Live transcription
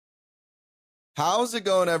How's it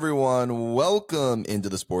going, everyone? Welcome into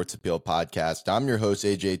the Sports Appeal Podcast. I'm your host,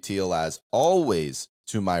 AJ Teal, as always.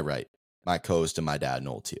 To my right, my co-host and my dad,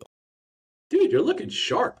 Noel Teal. Dude, you're looking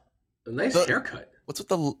sharp. A nice haircut. What's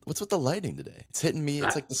with the lighting today? It's hitting me.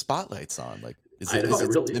 It's like the spotlight's on. Like,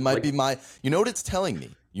 it might be my. You know what it's telling me?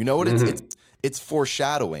 You know what it's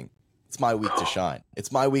foreshadowing. It's my week to shine.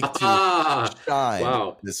 It's my week to shine.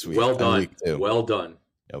 Wow. This week. Well done. Week 2. Well done.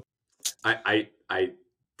 Yep. I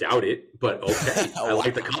doubt it, but okay. I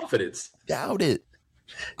like the confidence. Doubt it.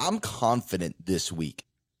 I'm confident this week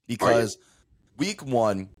because week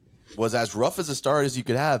 1 was as rough as a start as you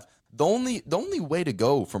could have. The only way to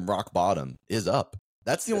go from rock bottom is up.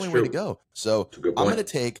 That's the only way to go. So I'm going to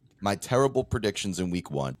take my terrible predictions in week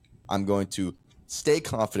 1. I'm going to stay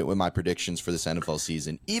confident with my predictions for this NFL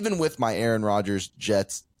season, even with my Aaron Rodgers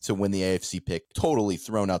Jets to win the AFC pick totally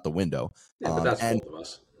thrown out the window. Yeah, but that's both of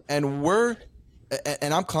us.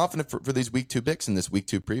 And I'm confident for these week 2 picks in this week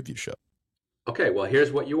 2 preview show. Okay, well,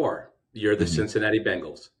 here's what you are. You're the Cincinnati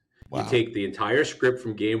Bengals. Wow. You take the entire script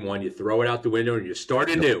from game 1, you throw it out the window, and you start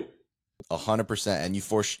anew. 100%. And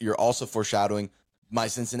you're also foreshadowing my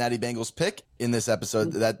Cincinnati Bengals pick in this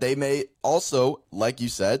episode that they may also, like you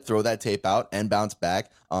said, throw that tape out and bounce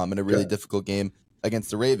back in a really difficult game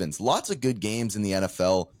against the Ravens. Lots of good games in the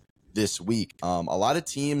NFL this week. A lot of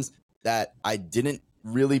teams that I didn't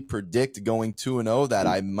really predict going 2-0 that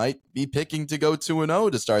I might be picking to go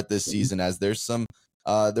 2-0 to start this season, as there's some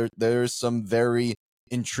there's some very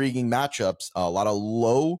intriguing matchups, a lot of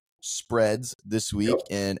low spreads this week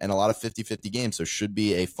and a lot of 50-50 games, so should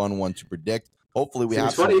be a fun one to predict. Hopefully we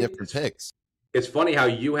have some different picks. It's funny how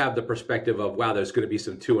you have the perspective of, wow, there's going to be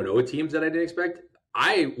some 2-0 teams that I didn't expect.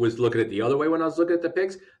 I was looking at the other way when I was looking at the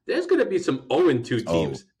picks. There's going to be some 0-2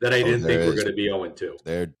 teams that I didn't think were going to be 0-2.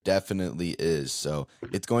 There definitely is. So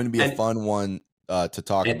it's going to be a fun one to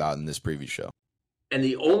talk about in this preview show. And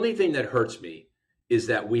the only thing that hurts me is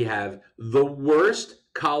that we have the worst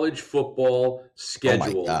college football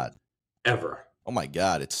schedule ever. Oh, my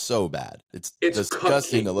God. It's so bad. It's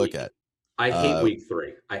disgusting to look at. I hate week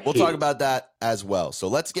 3. We'll talk about that as well. So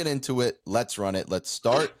let's get into it. Let's run it. Let's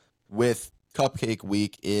start with Cupcake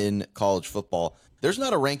Week in college football. There's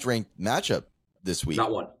not a ranked matchup this week.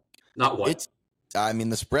 Not one.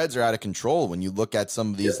 The spreads are out of control when you look at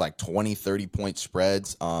some of these like 20, 30-point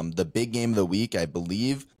spreads. The big game of the week, I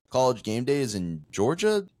believe, College Game Day is in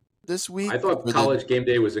Georgia this week. I thought College Game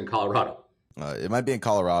Day was in Colorado. It might be in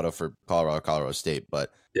Colorado for Colorado State,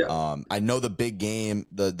 but I know the big game,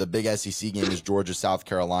 the big SEC game is Georgia, South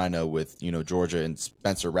Carolina with, Georgia and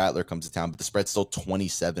Spencer Rattler comes to town, but the spread's still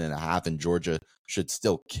 27.5 and Georgia should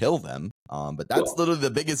still kill them. But that's literally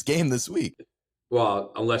the biggest game this week.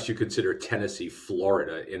 Well, unless you consider Tennessee,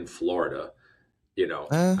 Florida in Florida,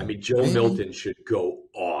 Joe Milton should go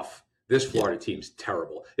off. This Florida team's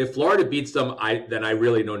terrible. If Florida beats them, then I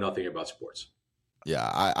really know nothing about sports. Yeah,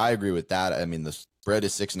 I agree with that. I mean, the spread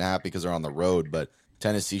is 6.5 because they're on the road, but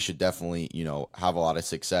Tennessee should definitely, have a lot of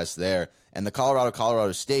success there. And the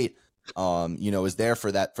Colorado State, is there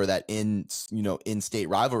for that in-state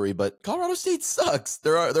rivalry. But Colorado State sucks.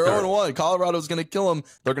 They're 0-1. Colorado's going to kill them.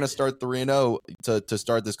 They're going to start 3-0 to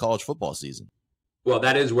start this college football season. Well,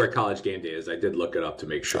 that is where College Game Day is. I did look it up to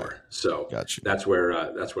make sure. So gotcha. That's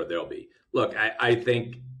where they'll be. Look, I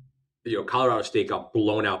think. Colorado State got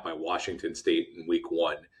blown out by Washington State in week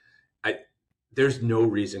 1. There's no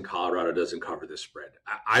reason Colorado doesn't cover this spread.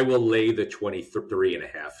 I will lay the 23.5.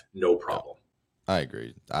 No problem. I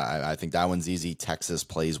agree. I think that one's easy. Texas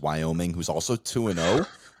plays Wyoming, who's also 2-0,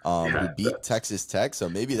 who beat Texas Tech. So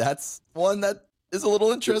maybe that's one that is a little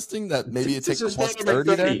interesting, that maybe you take the plus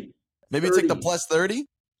 30 there. Maybe you take the plus 30.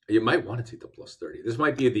 You might want to take the plus 30. This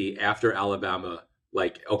might be the after Alabama,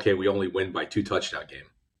 we only win by 2 touchdown game.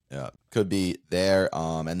 Yeah, could be there.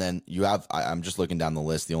 And then you have, I'm just looking down the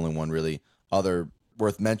list. The only one really other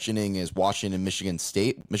worth mentioning is Washington, Michigan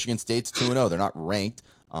State. Michigan State's 2-0. They're not ranked.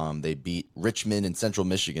 They beat Richmond and Central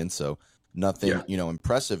Michigan, so nothing,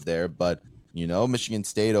 impressive there. But, Michigan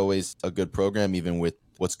State, always a good program, even with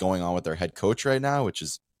what's going on with their head coach right now, which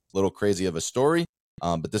is a little crazy of a story.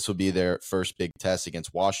 But this will be their first big test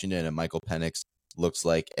against Washington, and Michael Penix looks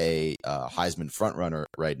like a Heisman frontrunner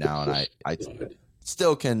right now. And I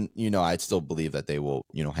still can, I still believe that they will,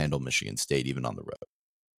 handle Michigan State even on the road.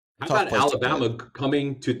 How about Alabama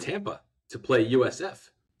coming to Tampa to play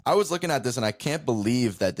USF? I was looking at this and I can't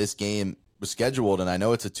believe that this game was scheduled, and I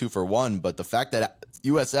know it's a 2-for-1, but the fact that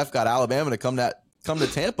USF got Alabama to come to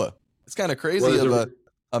Tampa, it's kind of crazy of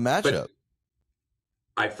a matchup.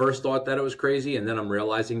 I first thought that it was crazy, and then I'm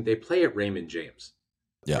realizing they play at Raymond James.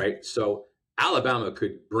 Yeah. Right? So Alabama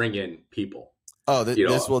could bring in people. Oh, You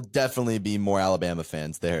this know, will definitely be more Alabama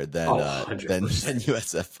fans there than 100%.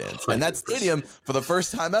 USF fans, and that 100%. stadium for the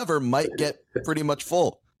first time ever might get pretty much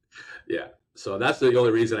full. Yeah. So that's the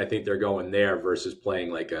only reason I think they're going there versus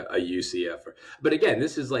playing like a UCF. But again,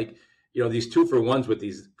 this is like, these 2-for-1s with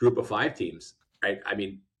these group of 5 teams, right? I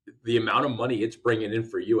mean, the amount of money it's bringing in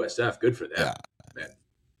for USF, good for them, Yeah, man.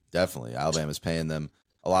 definitely. Alabama's paying them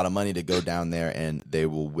a lot of money to go down there, and they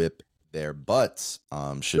will whip their butts.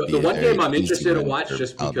 Should be The a one very game I'm easy interested to win watch for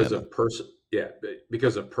just because Alabama. of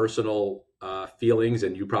because of personal feelings,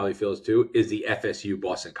 and you probably feel this too, is the FSU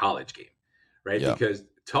Boston College game, right? Yeah, Because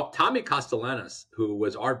Tommy Castellanos, who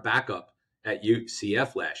was our backup at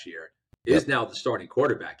UCF last year, yep, is now the starting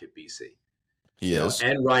quarterback at BC. he is.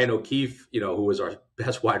 And Ryan O'Keefe, who was our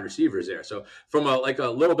best wide receivers there. So from a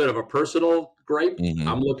little bit of a personal gripe, Mm-hmm.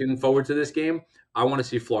 I'm looking forward to this game. I want to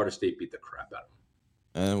see Florida State beat the crap out of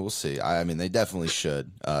them. And we'll see. I mean, they definitely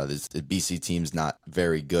should. The BC team's not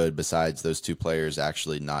very good. Besides those 2 players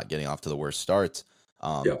actually not getting off to the worst starts,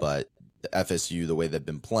 Yep. but the FSU, the way they've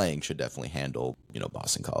been playing, should definitely handle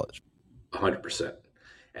Boston College. 100%.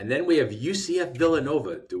 And then we have UCF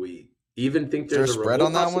Villanova. Do we even think Is there a there's a spread remote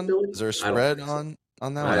on that one? possibility? Is there a I don't spread think so.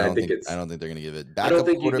 on that one? I think I don't think they're going to give it. I don't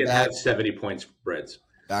think you can have 70 point spreads.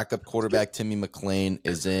 Backup quarterback Timmy McClain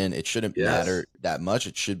is in. It shouldn't matter that much.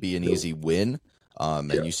 It should be an easy win.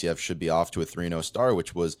 And UCF should be off to a 3-0 start,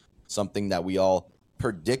 which was something that we all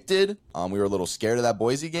predicted. We were a little scared of that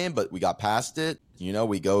Boise game, but we got past it.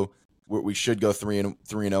 We should go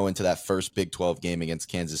 3-0 into that first Big 12 game against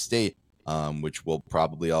Kansas State, which will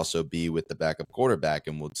probably also be with the backup quarterback,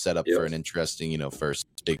 and will set up for an interesting, first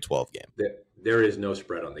Big 12 game. There is no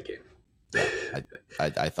spread on the game.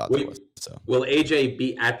 I thought there was. So will AJ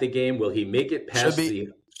be at the game? Will he make it past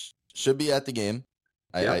should be at the game.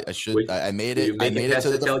 I made it. I made it to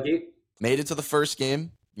the tailgate. Made it to the first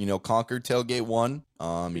game. Conquered tailgate 1.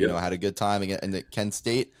 Had a good time again at Kent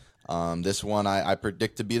State. This one I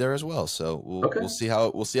predict to be there as well. So we'll see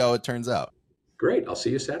how it turns out. Great. I'll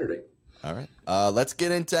see you Saturday. All right. Let's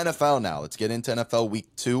get into NFL now. Let's get into NFL Week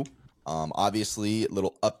 2. Obviously, a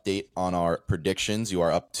little update on our predictions. You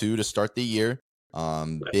are up 2 to start the year.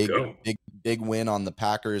 Big win on the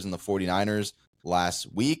Packers and the 49ers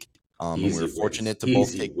last week. We were fortunate to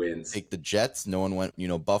both take the Jets. No one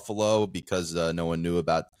went, Buffalo because no one knew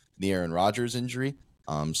about the Aaron Rodgers injury.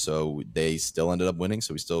 So they still ended up winning.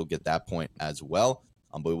 So we still get that point as well.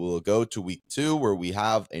 But we'll go to Week 2 where we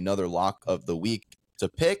have another lock of the week to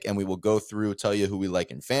pick, and we will go through, tell you who we like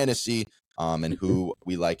in fantasy, and who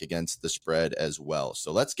we like against the spread as well.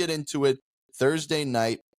 So let's get into it. Thursday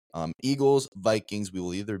night, Eagles, Vikings. We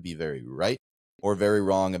will either be very right or very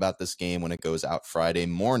wrong about this game when it goes out Friday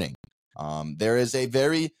morning. There's a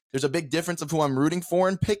big difference of who I'm rooting for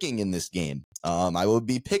and picking in this game. I will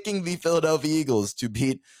be picking the Philadelphia Eagles to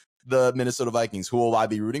beat the Minnesota Vikings. Who will I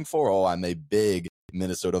be rooting for? Oh, I'm a big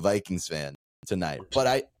Minnesota Vikings fan tonight.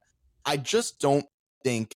 But I just don't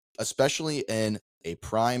think, especially in a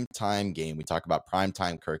prime time game, we talk about prime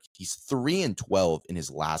time Kirk. He's 3-12 in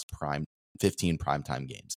his last 15 prime time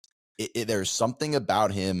games. There's something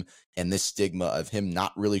about him and this stigma of him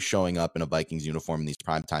not really showing up in a Vikings uniform in these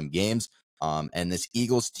primetime games. And this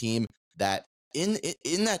Eagles team that in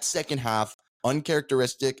that second half,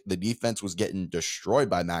 uncharacteristic, the defense was getting destroyed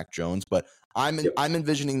by Mac Jones. But I'm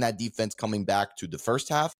envisioning that defense coming back to the first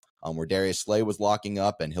half, where Darius Slay was locking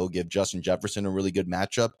up, and he'll give Justin Jefferson a really good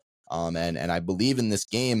matchup. And I believe in this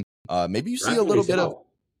game, maybe you see a little bit of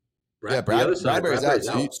Bradbury's out.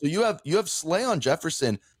 So you have Slay on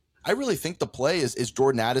Jefferson. I really think the play is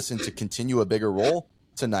Jordan Addison to continue a bigger role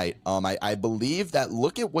tonight. I believe that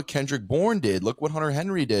look at what Kendrick Bourne did. Look what Hunter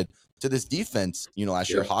Henry did to this defense.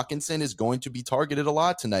 Last year, Hawkinson is going to be targeted a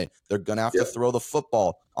lot tonight. They're going to have to throw the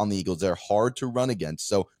football on the Eagles. They're hard to run against.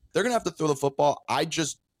 So they're going to have to throw the football. I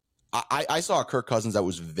saw a Kirk Cousins that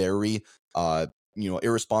was very,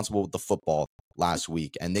 irresponsible with the football last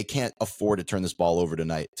week, and they can't afford to turn this ball over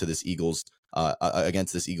tonight to this Eagles,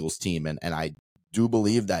 against this Eagles team. And I do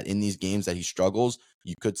believe that in these games that he struggles,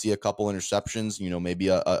 you could see a couple interceptions, maybe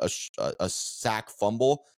a sack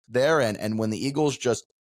fumble there. And when the Eagles just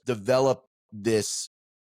develop this,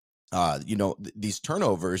 these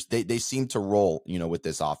turnovers, they seem to roll, with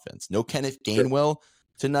this offense. No Kenneth Gainwell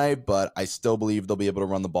tonight, but I still believe they'll be able to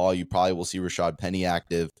run the ball. You probably will see Rashad Penny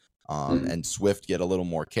active, and Swift get a little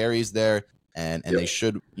more carries there. And they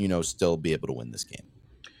should, still be able to win this game.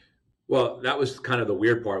 Well, that was kind of the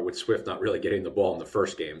weird part with Swift not really getting the ball in the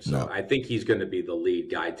first game. So I think he's going to be the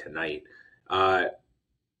lead guy tonight.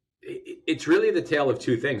 It's really the tale of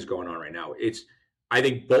two things going on right now. I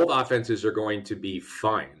think both offenses are going to be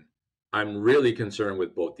fine. I'm really concerned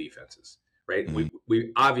with both defenses, right? Mhm.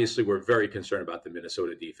 We obviously were very concerned about the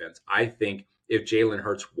Minnesota defense. I think if Jalen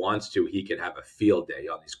Hurts wants to, he could have a field day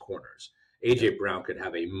on these corners. Yeah. AJ Brown could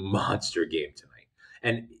have a monster game tonight,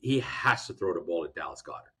 and he has to throw the ball to Dallas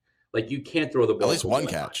Goedert. Like, you can't throw the ball At least to one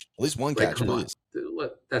one guy. catch. At least one Like, catch, come on, please.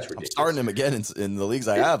 that's I'm ridiculous. starting him again in the leagues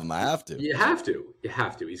I have him. I have to. You have to. You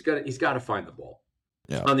have to. He's got to find the ball.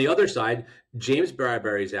 Yeah. On the other side, James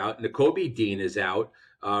Bradbury's out. N'Kobe Dean is out.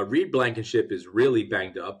 Reed Blankenship is really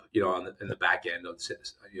banged up, in the back end of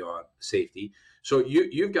on safety. So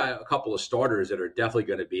you've got a couple of starters that are definitely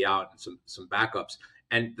going to be out, and some backups.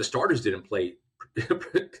 And the starters didn't play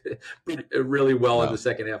really well in the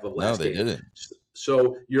second half of last game. No, they didn't.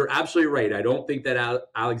 So you're absolutely right. I don't think that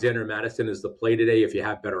Alexander Madison is the play today if you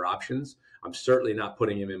have better options. I'm certainly not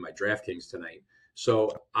putting him in my DraftKings tonight.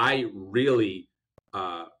 So I really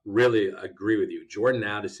agree with you. Jordan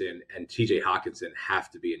Addison and TJ Hawkinson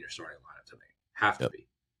have to be in your starting lineup tonight. Have to be.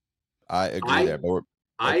 I agree there. But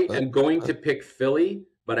I am going to pick Philly,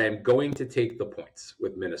 but I am going to take the points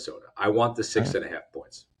with Minnesota. I want the 6.5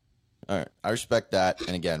 points. All right, I respect that.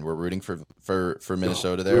 And again, we're rooting for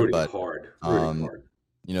Minnesota there, rooting but hard. The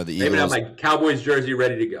Eagles. Maybe have my Cowboys jersey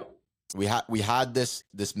ready to go. We had this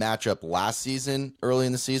matchup last season, early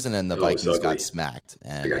in the season, and the Vikings got smacked,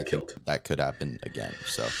 and I think that could happen again.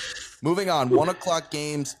 So, moving on, 1:00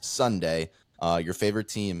 games Sunday. Your favorite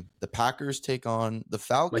team, the Packers, take on the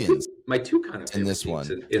Falcons. My two kind of in this one.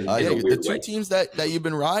 The two teams that you've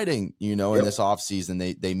been riding, in this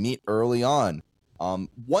offseason, they meet early on.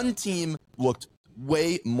 One team looked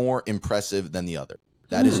way more impressive than the other.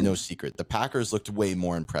 That is no secret. The Packers looked way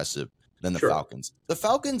more impressive than the Falcons. The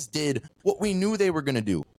Falcons did what we knew they were going to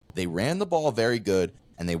do. They ran the ball very good,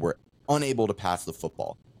 and they were unable to pass the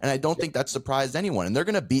football. And I don't think that surprised anyone. And they're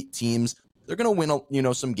going to beat teams. They're going to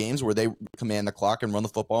win, some games where they command the clock and run the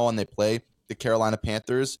football, and they play the Carolina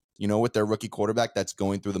Panthers, with their rookie quarterback that's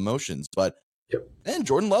going through the motions. But and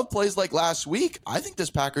Jordan Love plays like last week. I think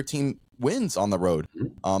this Packer team wins on the road.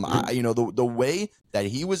 The way that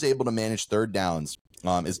he was able to manage third downs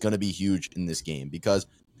is going to be huge in this game, because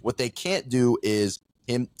what they can't do is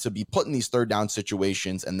him to be put in these third down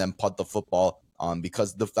situations and then punt the football,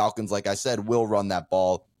 because the Falcons, like I said, will run that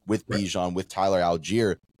ball with Bijan, with Tyler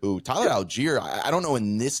Algier, Algier, I don't know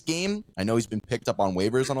in this game. I know he's been picked up on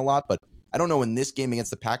waivers on a lot, but I don't know in this game against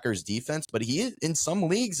the Packers defense, but he in some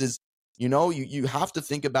leagues is, you have to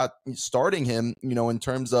think about starting him, in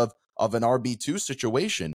terms of an RB2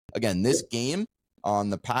 situation. Again, this game on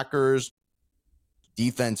the Packers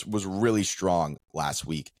defense was really strong last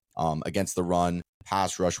week against the run.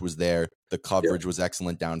 Pass rush was there. The coverage was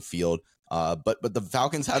excellent downfield. But the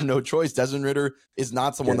Falcons have no choice. Desmond Ridder is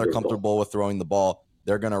not someone they're comfortable with throwing the ball.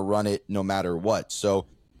 They're going to run it no matter what. So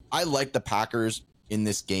I like the Packers in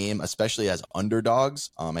this game, especially as underdogs.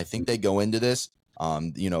 I think they go into this.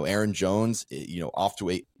 Aaron Jones, off to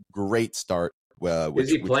a great start. Is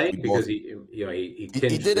he playing? Because he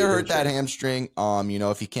did hurt that hamstring.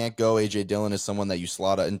 If he can't go, AJ Dillon is someone that you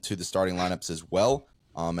slot into the starting lineups as well.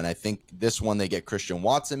 And I think this one they get Christian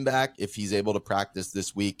Watson back if he's able to practice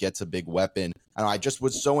this week, gets a big weapon. I just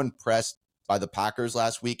was so impressed by the Packers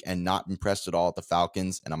last week and not impressed at all at the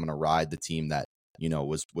Falcons. And I'm going to ride the team that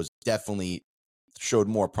was definitely showed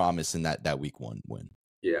more promise in that week one win.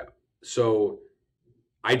 Yeah. So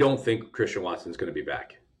I don't think Christian Watson's going to be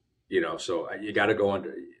back. So you got to go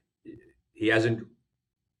under. He hasn't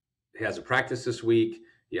practiced this week.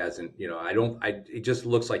 He hasn't, it just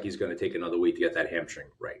looks like he's going to take another week to get that hamstring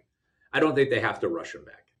right. I don't think they have to rush him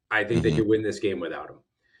back. I think they can win this game without him.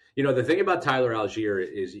 The thing about Tyler Algier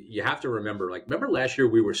is you have to remember last year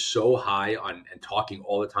we were so high on and talking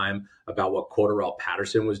all the time about what Cordarrelle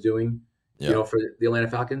Patterson was doing, for the Atlanta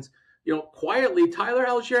Falcons. Quietly, Tyler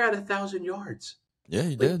Algier had 1,000 yards. Yeah,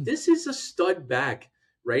 he did. This is a stud back,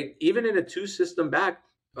 right? Even in a two-system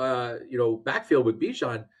backfield with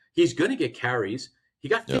Bijan, he's going to get carries. He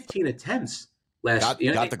got 15 attempts last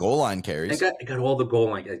year. Got the goal line carries. Got all the goal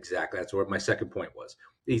line. Exactly. That's what my second point was.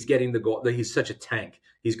 He's getting the goal. He's such a tank.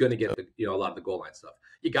 He's going to get a lot of the goal line stuff.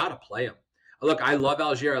 You got to play him. Look, I love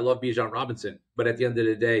Algier. I love Bijan Robinson. But at the end of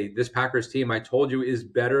the day, this Packers team, I told you, is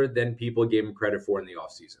better than people gave him credit for in the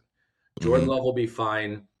offseason. Jordan Love will be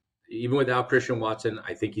fine. Even without Christian Watson,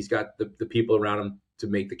 I think he's got the people around him to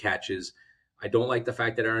make the catches. I don't like the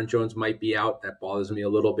fact that Aaron Jones might be out. That bothers me a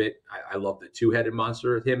little bit. I love the two-headed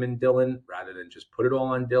monster of him and Dillon rather than just put it all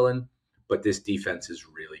on Dillon. But this defense is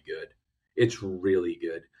really good. It's really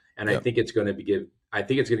good. And I think it's going to give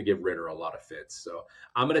Ridder a lot of fits. So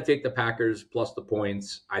I'm going to take the Packers plus the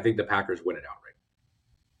points. I think the Packers win it outright.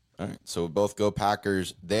 All right. So we'll both go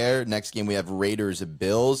Packers there. Next game we have Raiders and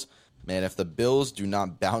Bills. Man, if the Bills do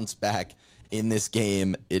not bounce back in this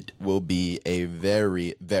game, it will be a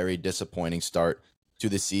very, very disappointing start to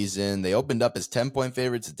the season. They opened up as 10-point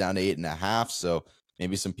favorites, down to 8.5. So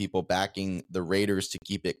maybe some people backing the Raiders to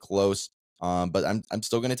keep it close. But I'm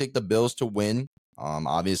still going to take the Bills to win.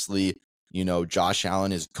 Obviously, Josh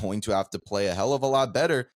Allen is going to have to play a hell of a lot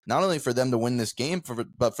better, not only for them to win this game,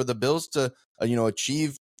 but for the Bills to,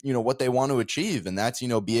 achieve, what they want to achieve. And that's,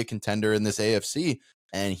 be a contender in this AFC.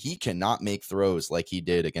 And he cannot make throws like he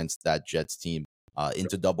did against that Jets team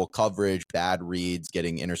into double coverage, bad reads,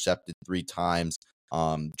 getting intercepted 3 times.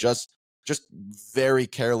 Just very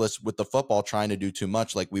careless with the football, trying to do too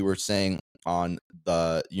much, like we were saying on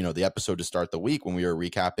the episode to start the week when we were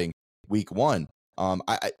recapping week 1.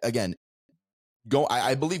 I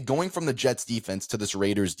believe going from the Jets defense to this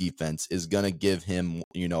Raiders defense is going to give him,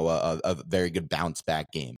 a very good bounce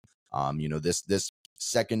back game. This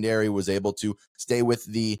secondary was able to stay with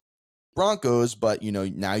the Broncos, but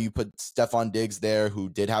now you put Stephon Diggs there, who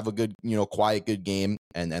did have a good, quiet good game,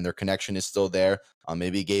 and their connection is still there.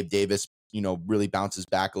 Maybe Gabe Davis, really bounces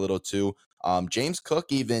back a little too. James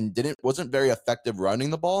Cook even wasn't very effective running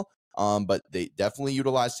the ball, but they definitely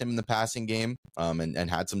utilized him in the passing game, and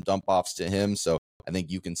had some dump offs to him. So I think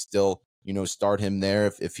you can still, start him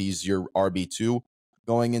there if he's your RB2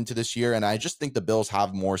 going into this year. And I just think the Bills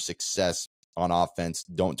have more success on offense,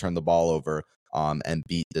 don't turn the ball over, and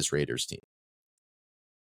beat this Raiders team.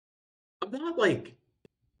 I'm not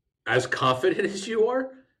as confident as you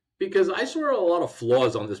are, because I saw a lot of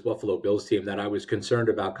flaws on this Buffalo Bills team that I was concerned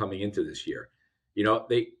about coming into this year. You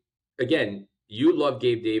love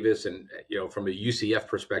Gabe Davis, and from a UCF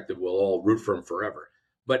perspective, we'll all root for him forever.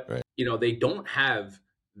 But right. They don't have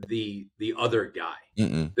the other guy,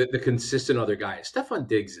 the consistent other guy. Stephon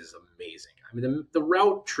Diggs is amazing. I mean, the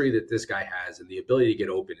route tree that this guy has and the ability to get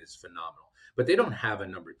open is phenomenal. But they don't have a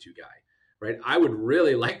number 2 guy, right? I would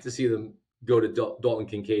really like to see them go to Dalton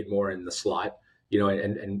Kincaid more in the slot,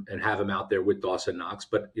 and have him out there with Dawson Knox.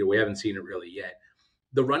 But we haven't seen it really yet.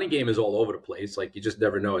 The running game is all over the place. Like, you just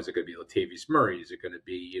never know. Is it going to be Latavius Murray? Is it going to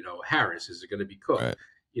be, Harris? Is it going to be Cook? Right.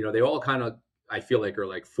 They all kind of, I feel like, are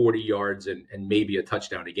like 40 yards and maybe a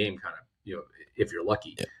touchdown a game kind of, if you're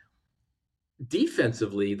lucky. Yeah.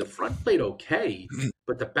 Defensively, the front played okay,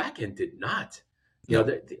 but the back end did not.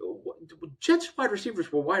 The Jets wide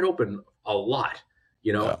receivers were wide open a lot,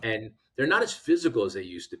 and they're not as physical as they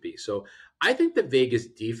used to be. So I think the Vegas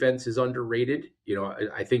defense is underrated.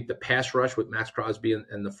 I think the pass rush with Max Crosby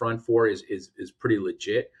and the front 4 is pretty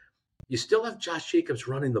legit. You still have Josh Jacobs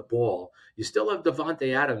running the ball. You still have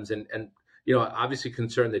Devontae Adams, and obviously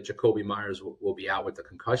concerned that Jacoby Myers will be out with the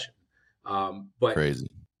concussion. But crazy.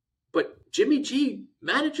 But Jimmy G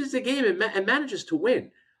manages the game and manages to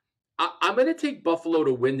win. I'm going to take Buffalo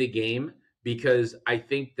to win the game, because I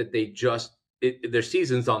think that their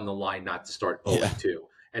season's on the line not to start 0-2,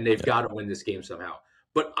 and they've got to win this game somehow.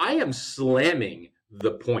 But I am slamming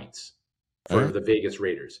the points for the Vegas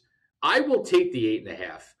Raiders. I will take the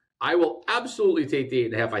 8.5. I will absolutely take the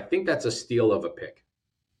 8.5. I think that's a steal of a pick.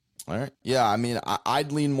 All right. Yeah, I mean,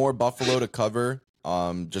 I'd lean more Buffalo to cover,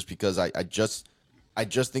 just because I just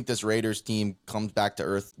think this Raiders team comes back to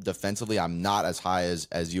earth defensively. I'm not as high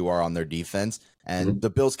as you are on their defense, and the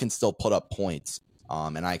Bills can still put up points.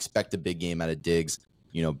 And I expect a big game out of Diggs,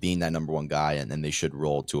 being that number 1 guy, and then they should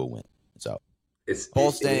roll to a win. So it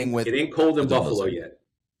ain't cold in Buffalo yet.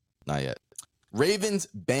 Not yet. Ravens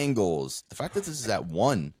Bengals. The fact that this is at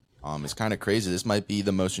 1 is kind of crazy. This might be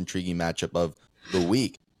the most intriguing matchup of the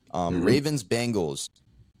week. Ravens Bengals.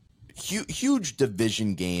 Huge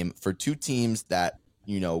division game for 2 teams that,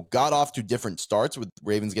 got off to different starts, with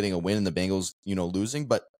Ravens getting a win and the Bengals, losing,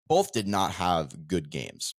 but both did not have good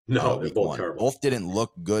games. No, they're both terrible. Both didn't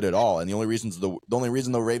look good at all. And the only reason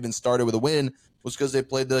the Ravens started with a win was because they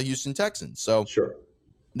played the Houston Texans. So sure,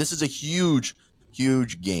 this is a huge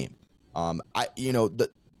game.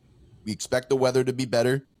 We expect the weather to be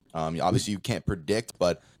better. Obviously you can't predict,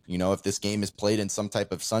 but if this game is played in some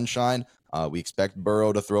type of sunshine, we expect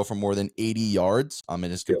Burrow to throw for more than 80 yards, and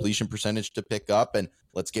his completion percentage to pick up. And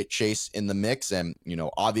let's get Chase in the mix, and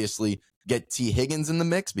obviously get T. Higgins in the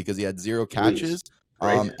mix, because he had 0 catches.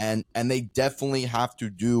 Right. And they definitely have to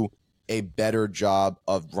do a better job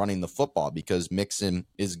of running the football, because Mixon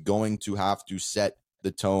is going to have to set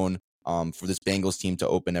the tone for this Bengals team to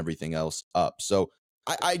open everything else up. So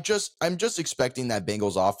I'm just expecting that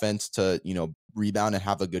Bengals offense to rebound and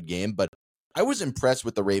have a good game, but I was impressed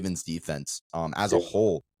with the Ravens defense as a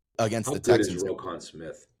whole against the Texans. Roquan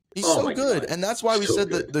Smith? He's so good, God. And that's why we said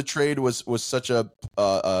that the trade was such a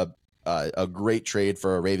a great trade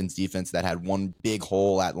for a Ravens defense that had one big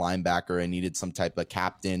hole at linebacker and needed some type of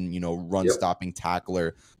captain, run stopping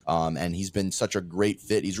tackler. And he's been such a great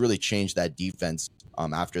fit. He's really changed that defense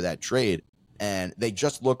after that trade. And they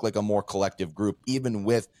just look like a more collective group, even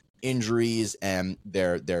with injuries and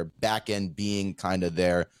their back end being kind of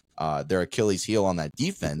their Achilles heel on that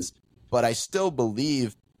defense. But I still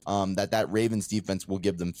believe that Ravens defense will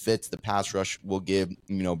give them fits. The pass rush will give,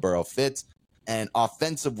 Burrow fits. And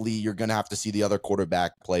offensively, you're going to have to see the other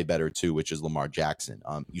quarterback play better too, which is Lamar Jackson.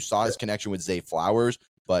 You saw his connection with Zay Flowers,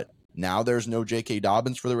 but now there's no J.K.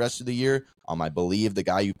 Dobbins for the rest of the year. I believe the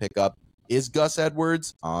guy you pick up is Gus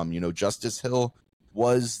Edwards. Justice Hill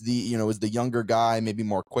was is the younger guy, maybe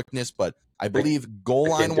more quickness, but I believe goal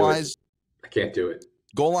line wise, I can't do it.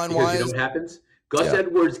 Goal line because wise, you know what happens? Gus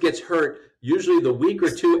Edwards gets hurt usually the week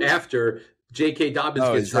or two after J.K. Dobbins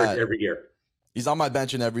gets hurt every year. He's on my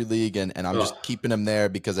bench in every league, and I'm just keeping him there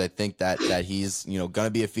because I think that he's going to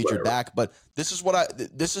be a featured back. But this is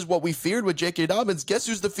what we feared with J.K. Dobbins. Guess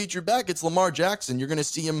who's the featured back? It's Lamar Jackson. You're going to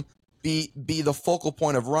see him be the focal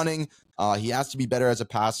point of running. He has to be better as a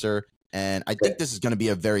passer, and I think this is going to be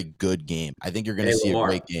a very good game. I think you're going to see Lamar, a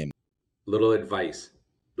great game. Little advice: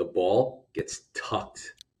 the ball gets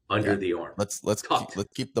tucked under the arm. Let's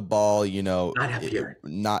keep the ball, not up here,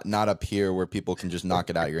 not up here where people can just knock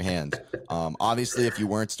it out of your hands. Obviously, if you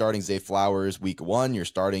weren't starting Zay Flowers week 1, you're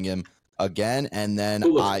starting him again, and then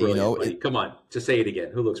come on, just say it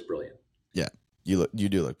again. Who looks brilliant? Yeah, you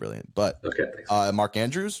do look brilliant. But okay, thanks. Mark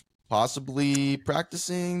Andrews possibly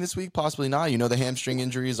practicing this week, possibly not. The hamstring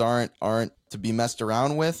injuries aren't to be messed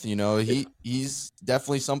around with. He's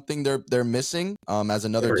definitely something they're missing as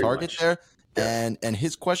another very target much. There. Yeah. And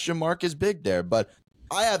his question mark is big there, but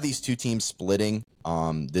I have these two teams splitting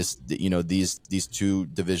these two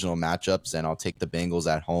divisional matchups, and I'll take the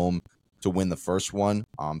Bengals at home to win the first one.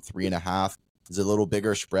 3.5 is a little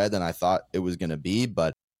bigger spread than I thought it was going to be,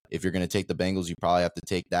 but if you're going to take the Bengals, you probably have to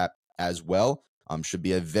take that as well. Should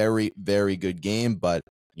be a very, very good game, but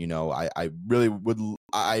I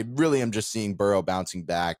really am just seeing Burrow bouncing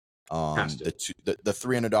back. The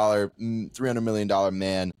 $300 million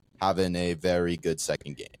man having a very good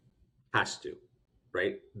second game. Has to,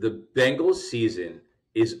 right? The Bengals season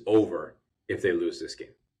is over if they lose this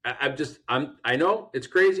game. I know it's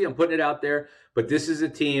crazy. I'm putting it out there, but this is a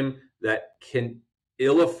team that can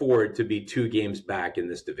ill afford to be 2 games back in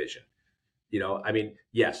this division.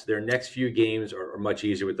 Yes, their next few games are much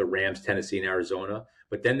easier with the Rams, Tennessee, and Arizona,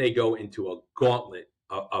 but then they go into a gauntlet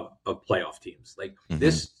of playoff teams. Like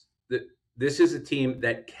This is a team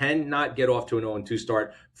that cannot get off to an 0-2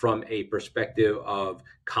 start from a perspective of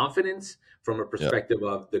confidence, from a perspective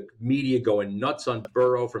of the media going nuts on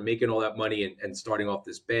Burrow for making all that money and starting off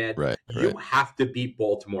this bad. You have to beat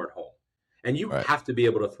Baltimore at home. And you have to be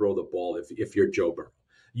able to throw the ball if you're Joe Burrow.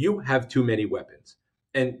 You have too many weapons.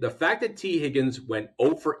 And the fact that T. Higgins went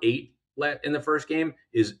 0 for 8 in the first game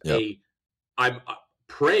is I'm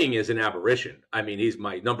praying is an aberration. He's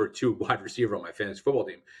my number 2 wide receiver on my fantasy football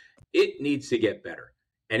team. It needs to get better,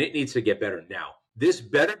 and it needs to get better now. This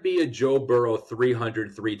better be a Joe Burrow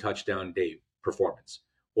 303 touchdown day performance,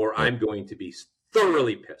 or I'm going to be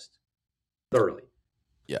thoroughly pissed. Thoroughly.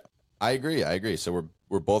 Yeah, I agree. So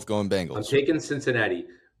we're both going Bengals. I'm taking Cincinnati,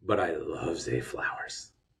 but I love Zay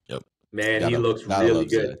Flowers. Yep. Man, he looks really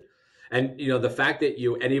good. Zay. And the fact that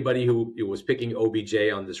anybody who was picking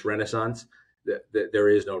OBJ on this renaissance, there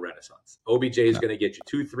is no renaissance. OBJ is going to get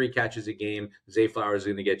you 2-3 catches a game. Zay Flowers is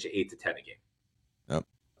going to get you 8 to 10 a game. Yep.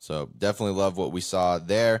 So definitely love what we saw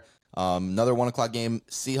there. Another 1:00 game,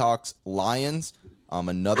 Seahawks Lions.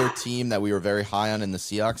 Another team that we were very high on in the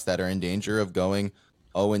Seahawks that are in danger of going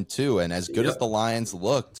 0-2. And as good as the Lions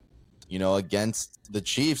looked, against the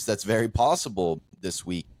Chiefs, that's very possible this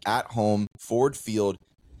week at home. Ford Field,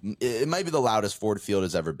 it might be the loudest Ford Field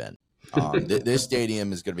has ever been. This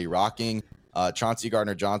stadium is going to be rocking. Chauncey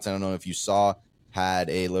Gardner-Johnson, I don't know if you saw, had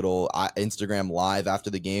a little Instagram live after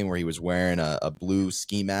the game where he was wearing a blue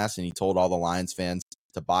ski mask, and he told all the Lions fans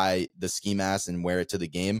to buy the ski mask and wear it to the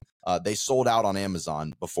game. They sold out on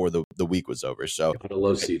Amazon before the week was over. So I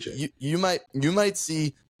love CJ. You might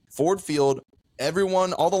see Ford Field,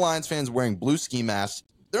 all the Lions fans wearing blue ski masks.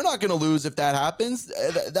 They're not going to lose if that happens.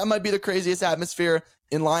 That might be the craziest atmosphere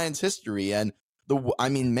in Lions history. And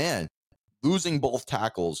losing both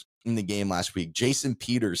tackles in the game last week. Jason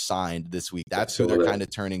Peters signed this week. That's who they're kind of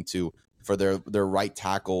turning to for their right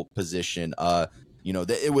tackle position.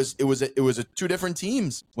 It was 2 different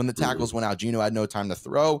teams when the tackles went out. Geno had no time to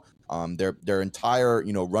throw. Their entire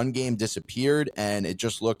run game disappeared, and it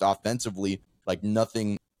just looked offensively like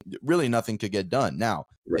nothing could get done. Now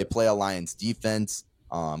they play a Lions defense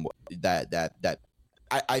That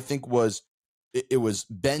I think was it was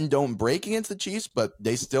bend don't break against the Chiefs, but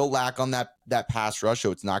they still lack on that pass rush.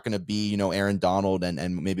 So it's not going to be Aaron Donald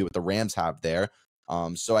and maybe what the Rams have there.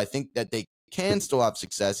 So I think that they can still have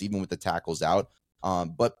success even with the tackles out.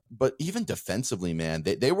 But even defensively, man,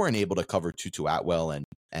 they weren't able to cover Tutu Atwell and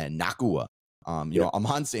Nakua.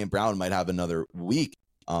 Amon St. Brown might have another week,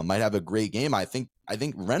 might have a great game. I think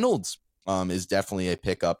Reynolds is definitely a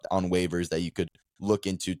pickup on waivers that you could look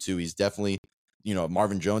into too. He's definitely,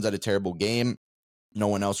 Marvin Jones had a terrible game. No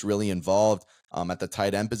one else really involved at the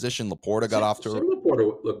tight end position. Laporta got off to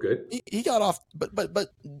Laporta looked good. He got off, but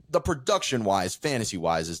the production wise, fantasy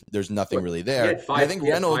wise, there's nothing really there. He had five, I think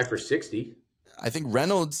Reynolds 5 for 60. I think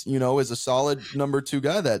Reynolds, is a solid number 2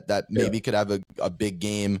 guy that maybe could have a big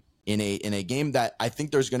game in a game that I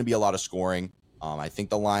think there's going to be a lot of scoring. I think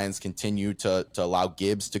the Lions continue to allow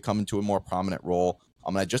Gibbs to come into a more prominent role.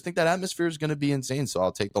 I just think that atmosphere is going to be insane. So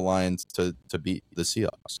I'll take the Lions to beat the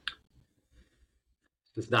Seahawks.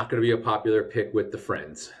 It's not going to be a popular pick with the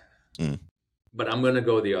friends, but I'm going to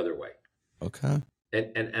go the other way. Okay.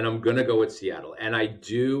 And I'm going to go with Seattle. And I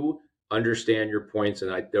do understand your points,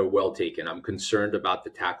 and they're well taken. I'm concerned about the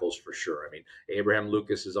tackles for sure. I mean, Abraham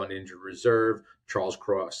Lucas is on injured reserve. Charles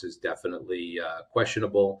Cross is definitely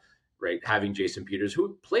questionable, right? Having Jason Peters,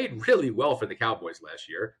 who played really well for the Cowboys last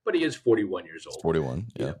year, but he is 41 years old. 41,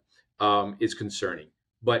 yeah. Is concerning.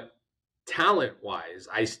 But talent-wise,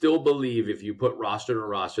 I still believe if you put roster to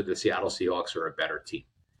roster, the Seattle Seahawks are a better team.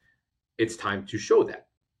 It's time to show that,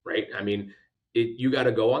 right? I mean, you got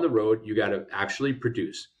to go on the road. You got to actually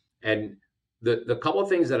produce. And the couple of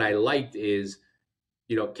things that I liked is,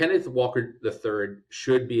 Kenneth Walker III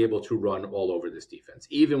should be able to run all over this defense,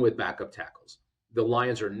 even with backup tackles. The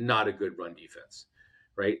Lions are not a good run defense,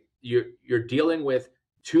 right? You're dealing with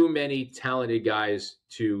too many talented guys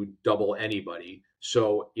to double anybody.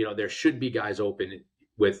 So, there should be guys open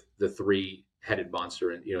with the 3-headed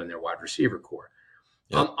monster in their wide receiver core.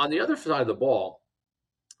 Yeah. On the other side of the ball,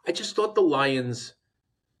 I just thought the Lions,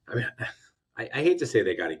 I hate to say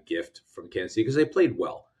they got a gift from Kansas City because they played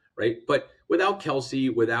well, right? But without Kelsey,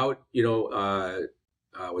 without,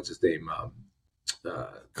 what's his name?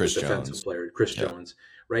 Chris defensive Jones. player, Chris Jones,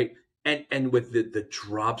 right? And with the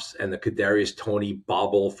drops and the Kadarius Toney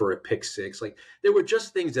bobble for a pick six, like there were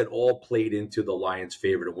just things that all played into the Lions'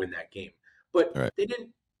 favor to win that game. But they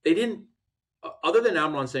didn't. Other than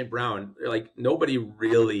Amon St. Brown, like nobody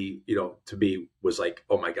really, to me was like,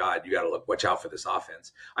 oh my God, you got to watch out for this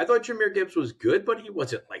offense. I thought Jahmyr Gibbs was good, but he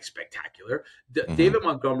wasn't like spectacular. David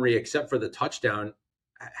Montgomery, except for the touchdown,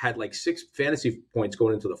 had like 6 fantasy points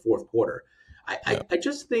going into the fourth quarter. I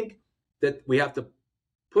just think that we have to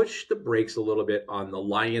push the brakes a little bit on the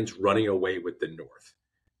Lions running away with the North.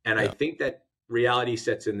 And I think that reality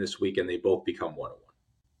sets in this week and they both become 1-1.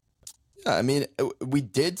 Yeah, I mean, we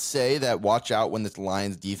did say that watch out when the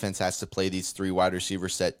Lions defense has to play these 3 wide receiver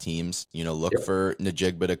set teams. Look for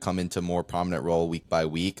Najigba to come into more prominent role week by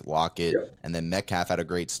week, Lockett, and then Metcalf had a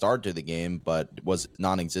great start to the game, but was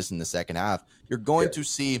non-existent in the second half. You're going to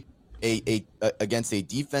see a against a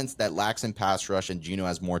defense that lacks in pass rush and Geno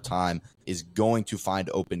has more time is going to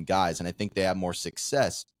find open guys, and I think they have more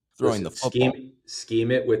success throwing the football.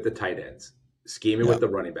 Scheme it with the tight ends. Scheme it with the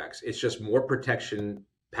running backs. It's just more protection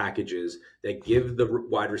packages that give the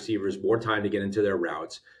wide receivers more time to get into their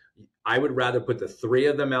routes. I would rather put the 3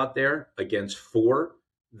 of them out there against 4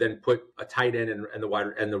 than put a tight end and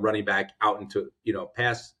the running back out into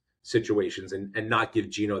pass situations and not give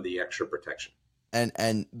Geno the extra protection.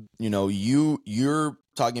 And you're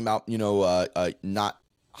talking about not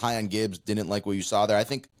high on Gibbs, didn't like what you saw there. I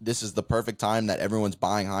think this is the perfect time that everyone's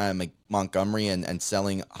buying high on Montgomery and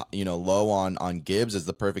selling low on Gibbs is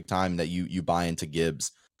the perfect time that you buy into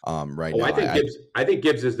Gibbs right now. I think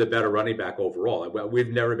Gibbs is the better running back overall. We've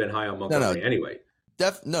never been high on Montgomery anyway.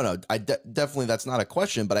 Definitely that's not a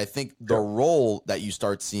question, but I think the role that you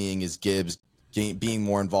start seeing is Gibbs being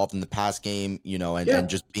more involved in the pass game, and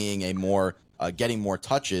just being a more getting more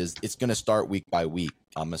touches. It's going to start week by week,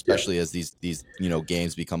 especially as these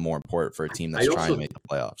games become more important for a team that's trying to make the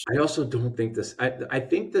playoffs. I also don't think this. I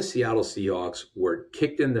think the Seattle Seahawks were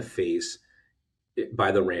kicked in the face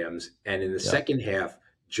by the Rams, and in the second half,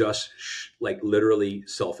 just literally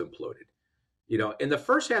self-imploded. In the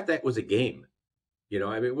first half, that was a game. It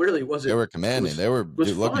really wasn't. They were commanding. They were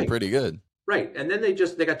looking pretty good. Right, and then they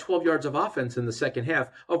got 12 yards of offense in the second half,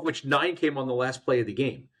 of which 9 came on the last play of the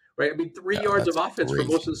game. Right, 3 yards of offense for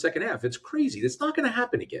most of the second half. It's crazy. It's not going to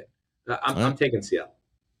happen again. I'm taking Seattle.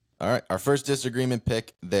 All right, our first disagreement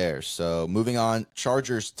pick there. So moving on,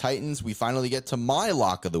 Chargers Titans. We finally get to my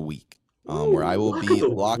lock of the week, where I will be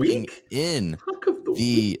locking in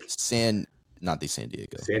not the San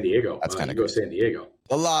Diego. San Diego. That's kind of go San Diego.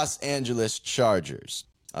 The Los Angeles Chargers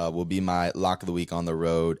will be my lock of the week on the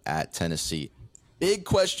road at Tennessee. Big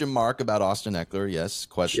question mark about Austin Eckler. Yes,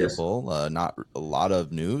 questionable. Yes. Not a lot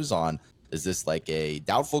of news on, is this like a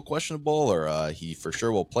doubtful questionable or he for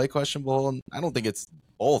sure will play questionable? I don't think it's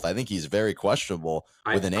both. I think he's very questionable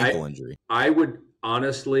with an ankle injury. I would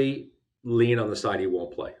honestly lean on the side he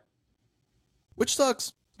won't play. Which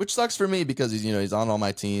sucks. Which sucks for me because he's on all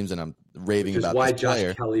my teams and I'm raving about this player.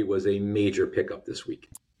 Why Josh Kelly was a major pickup this week.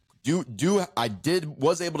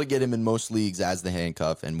 Was able to get him in most leagues as the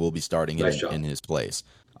handcuff and will be starting him in his place.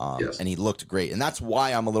 Yes. And he looked great. And that's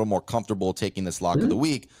why I'm a little more comfortable taking this lock of the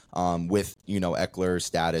week with, Eckler's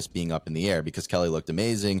status being up in the air because Kelly looked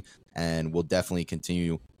amazing and will definitely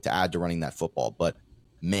continue to add to running that football. But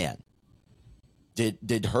man,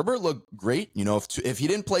 did Herbert look great? If he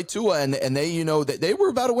didn't play Tua and they, they were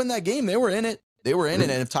about to win that game, they were in it. They were in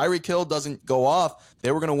it. And if Tyreek Hill doesn't go off,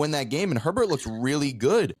 they were going to win that game. And Herbert looks really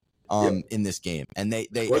good in this game. And they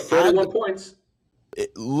 31 points.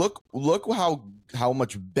 Look how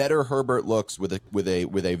much better Herbert looks with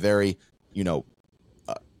a very,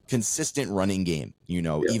 consistent running game,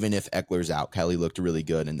 even if Eckler's out. Kelly looked really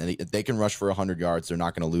good. And if they can rush for 100 yards, they're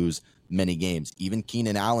not going to lose many games. Even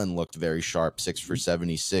Keenan Allen looked very sharp, 6 for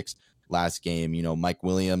 76 last game. Mike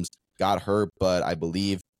Williams got hurt, but I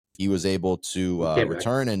believe he was able to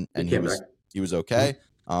return and he was okay.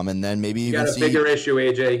 And then maybe you got a bigger issue,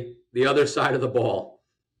 AJ, the other side of the ball.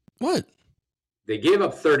 What? They gave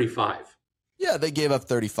up 35. Yeah, they gave up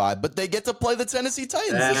 35, but they get to play the Tennessee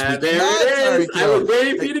Titans this week. There it is. I was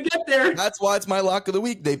waiting for you to get there. That's why it's my lock of the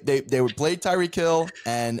week. They would play Tyreek Hill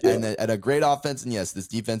and a great offense. And yes, this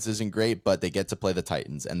defense isn't great, but they get to play the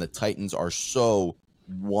Titans. And the Titans are so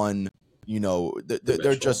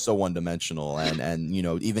they're just so one-dimensional. And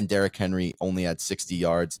even Derrick Henry only had 60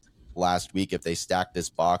 yards last week. If they stack this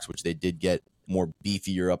box, which they did get more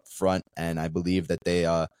beefier up front, and I believe that they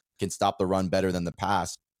can stop the run better than the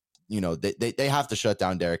pass, they have to shut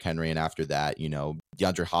down Derrick Henry. And after that,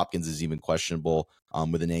 DeAndre Hopkins is even questionable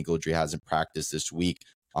with an ankle injury, hasn't practiced this week.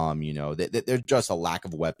 There's just a lack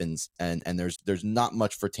of weapons and there's not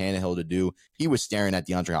much for Tannehill to do. He was staring at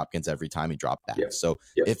DeAndre Hopkins every time he dropped back. So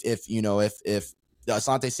if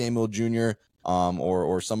Asante Samuel Jr.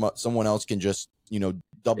 Or someone else can just,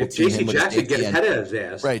 double team him with Jackson get ahead of his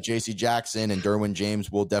ass. Right. JC Jackson and Derwin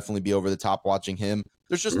James will definitely be over the top watching him.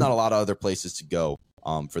 There's just not a lot of other places to go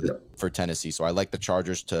for Tennessee. So I like the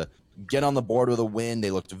Chargers to get on the board with a win.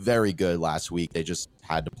 They looked very good last week. They just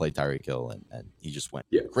had to play Tyreek Hill and he just went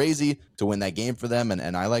crazy to win that game for them.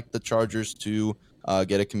 And I like the Chargers to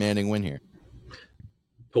get a commanding win here.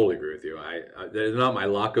 Totally agree with you. They're not my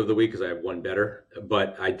lock of the week because I have one better,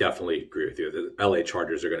 but I definitely agree with you. The LA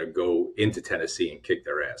Chargers are going to go into Tennessee and kick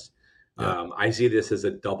their ass. Yeah. I see this as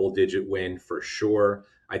a double-digit win for sure.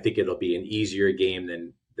 I think it'll be an easier game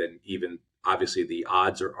than even obviously the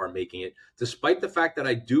odds are making it, despite the fact that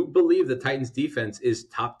I do believe the Titans defense is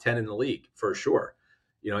top 10 in the league for sure.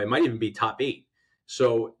 It might even be top 8.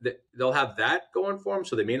 So they'll have that going for them.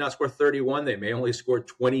 So they may not score 31. They may only score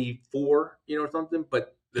 24, something,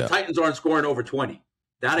 but the Titans aren't scoring over 20.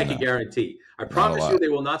 That I can guarantee. I promise you they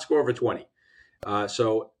will not score over 20.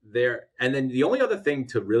 So there. And then the only other thing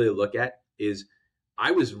to really look at is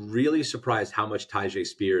I was really surprised how much Tyjae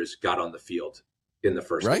Spears got on the field in the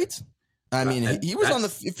first game. I mean, he was on the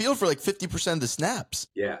field for like 50% of the snaps.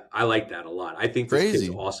 Yeah, I like that a lot. I think this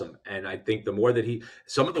kid's awesome. And I think the more that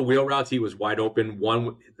some of the wheel routes, he was wide open.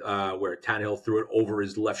 One where Tannehill threw it over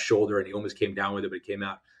his left shoulder and he almost came down with it, but he came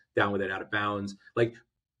down with it out of bounds. Like,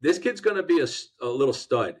 this kid's going to be a little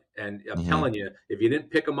stud. And I'm telling you, if you didn't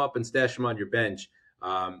pick him up and stash him on your bench,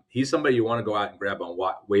 he's somebody you want to go out and grab on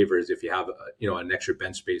waivers if you have an extra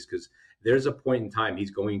bench space, because there's a point in time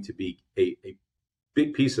he's going to be a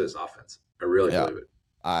big piece of this offense. I really believe it.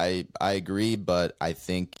 I agree, but I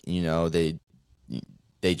think they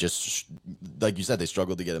just, like you said, they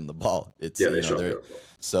struggled to get him the ball. They struggled.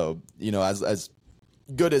 So as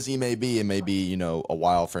good as he may be, it may be a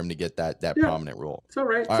while for him to get that prominent role. It's all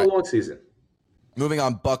right. It's a long season. Moving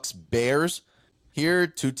on, Bucks Bears. Here,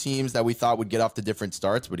 two teams that we thought would get off to different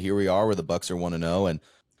starts, but here we are, where the Bucks are 1-0 and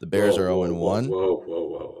the Bears are 0-1.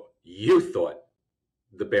 Whoa! You thought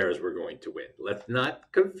the Bears were going to win. Let's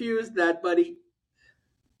not confuse that, buddy.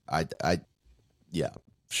 Yeah,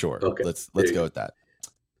 sure. Okay, let's go with that.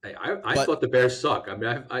 I thought the Bears suck. I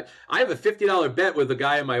mean, I have a $50 bet with a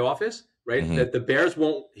guy in my office, right? That the Bears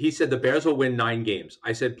won't. He said the Bears will win 9 games.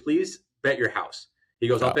 I said, please bet your house. He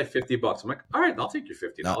goes, I'll bet $50. I'm like, all right, I'll take your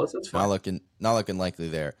 $50. That's fine. Not looking likely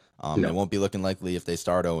there. It won't be looking likely if they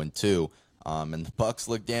start 0-2. And the Bucks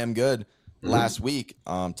looked damn good Mm-hmm. last week.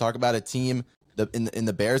 Talk about a team in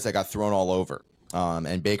the Bears that got thrown all over.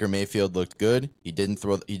 And Baker Mayfield looked good. He didn't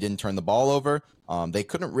turn the ball over. They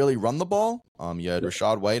couldn't really run the ball. You had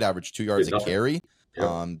Rashad White average 2 yards Did a nothing. carry.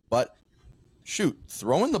 Yep. But shoot,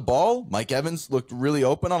 throwing the ball, Mike Evans looked really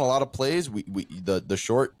open on a lot of plays. The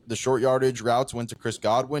short yardage routes went to Chris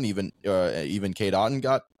Godwin. Even Cade Otton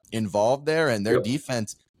got involved there, and their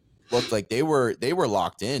defense looked like they were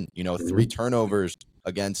locked in. 3 turnovers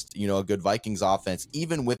against a good Vikings offense.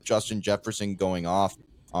 Even with Justin Jefferson going off,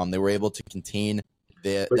 they were able to contain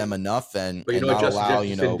them enough and But you know not what Justin allow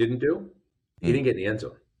Jefferson didn't do? He didn't get in the end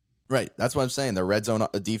zone. Right. That's what I'm saying. The red zone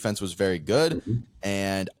defense was very good, Mm-hmm.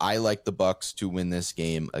 and I like the Bucks to win this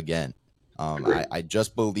game again. I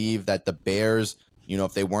just believe that the Bears,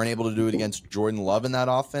 if they weren't able to do it against Jordan Love in that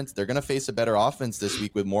offense, they're going to face a better offense this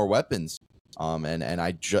week with more weapons.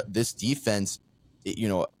 This defense,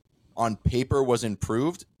 on paper was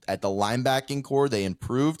improved. At the linebacking core, they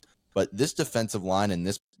improved, but this defensive line and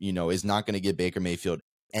this, is not going to give Baker Mayfield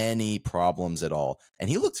any problems at all. And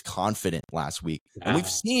he looked confident last week. And we've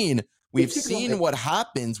seen what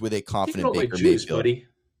happens with a confident Baker Mayfield. Buddy.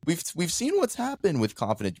 We've seen what's happened with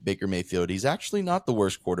confident Baker Mayfield. He's actually not the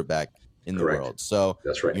worst quarterback in the world. So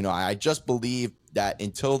that's right. I just believe that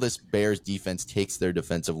until this Bears defense takes their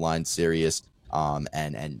defensive line serious,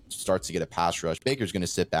 and starts to get a pass rush, Baker's going to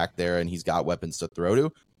sit back there and he's got weapons to throw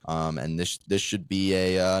to. And this should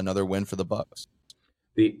be another win for the Bucks.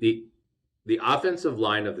 The offensive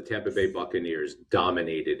line of the Tampa Bay Buccaneers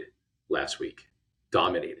dominated last week.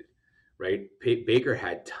 Dominated, right? Baker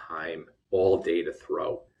had time all day to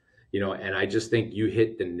throw, and I just think you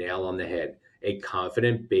hit the nail on the head. A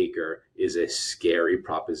confident Baker is a scary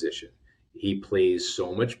proposition. He plays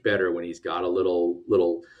so much better when he's got a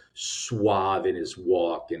little suave in his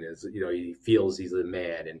walk and he feels he's a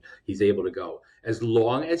man and he's able to go. As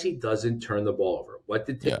long as he doesn't turn the ball over. What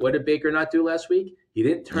did Baker not do last week? He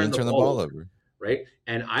didn't turn the ball over. Right?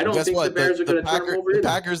 And I don't think the Bears are going to turn him over either. The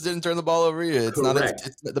Packers didn't turn the ball over either. It's Correct.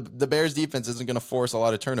 The Bears defense isn't going to force a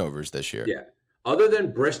lot of turnovers this year. Yeah. Other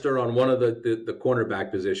than Brister on one of the cornerback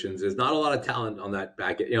positions, there's not a lot of talent on that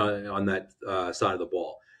back, on that side of the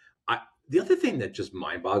ball. The other thing that's just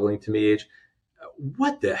mind-boggling to me is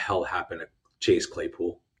what the hell happened to Chase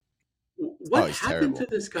Claypool? What happened to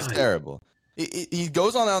this guy? He's terrible. He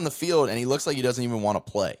goes on the field and he looks like he doesn't even want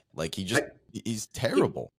to play. Like he's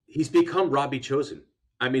terrible. He's become Robbie Chosen.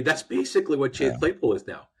 I mean, that's basically what Chase Claypool is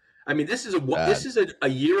now. I mean, this is a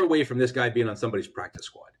year away from this guy being on somebody's practice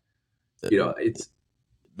squad. It's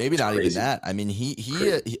maybe not crazy. Even that. I mean,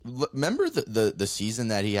 he remember the season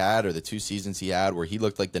that he had, or the 2 seasons he had, where he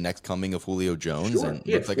looked like the next coming of Julio Jones, sure. and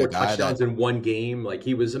he had looked like 4 a guy touchdowns in one game. Like,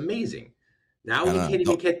 he was amazing. Now he can't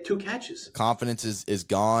even get 2 catches. Confidence is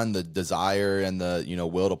gone. The desire and the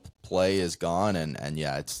will to play is gone, and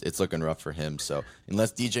yeah, it's looking rough for him. So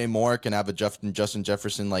unless DJ Moore can have a Justin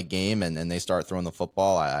Jefferson like game and they start throwing the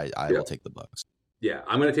football, I will take the Bucks. Yeah,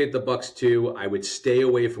 I'm going to take the Bucks too. I would stay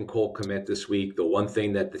away from Cole Kmet this week. The one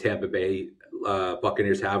thing that the Tampa Bay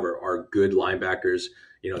Buccaneers have are good linebackers,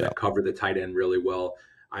 that cover the tight end really well.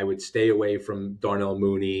 I would stay away from Darnell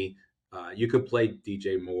Mooney. You could play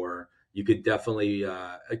DJ Moore. You could definitely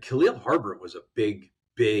Khalil Herbert was a big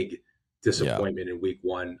disappointment in week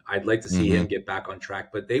 1. I'd like to see him get back on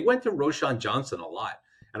track, but they went to Roschon Johnson a lot.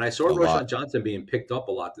 And I saw Roschon Johnson being picked up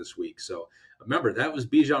a lot this week. So remember, that was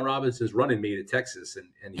Bijan Robinson's running mate at Texas,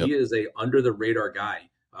 and he is a under the radar guy,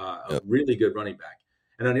 a really good running back.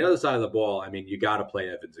 And on the other side of the ball, I mean, you got to play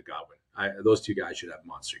Evans and Godwin. Those 2 guys should have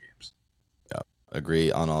monster games. Yeah,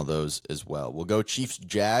 agree on all those as well. We'll go Chiefs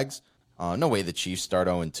Jags. No way the Chiefs start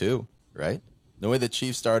 0-2, right? No way the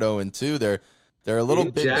Chiefs start 0-2. They're a little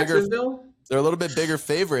bit bigger. They're a little bit bigger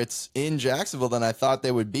favorites in Jacksonville than I thought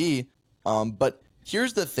they would be. But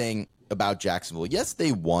here's the thing about Jacksonville. Yes,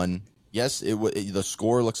 they won. Yes, the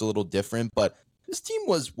score looks a little different, but this team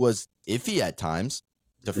was iffy at times,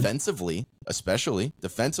 defensively especially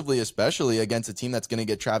against a team that's going to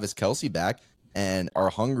get Travis Kelce back and are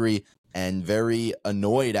hungry and very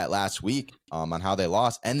annoyed at last week on how they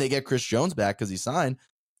lost, and they get Chris Jones back because he signed.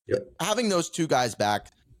 Yep. Having those 2 guys back,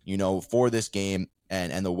 for this game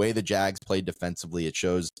and the way the Jags played defensively, it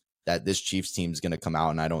shows that this Chiefs team is going to come out,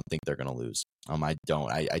 and I don't think they're going to lose.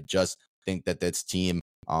 I just think that this team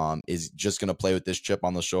is just going to play with this chip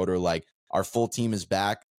on the shoulder. Like, our full team is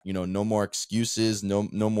back, no more excuses, no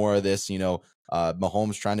more of this,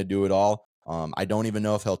 Mahomes trying to do it all. I don't even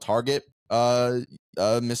know if he'll target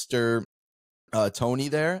Mr. Tony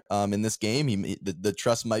there in this game. The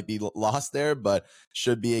trust might be lost there, but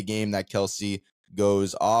should be a game that Kelce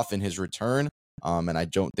goes off in his return. And I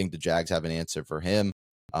don't think the Jags have an answer for him.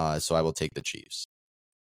 So I will take the Chiefs.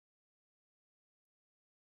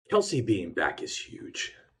 Kelsey being back is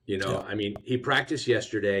huge. Yeah. I mean, he practiced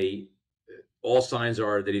yesterday. All signs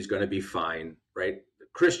are that he's going to be fine, right?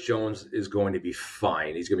 Chris Jones is going to be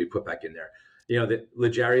fine. He's going to be put back in there. That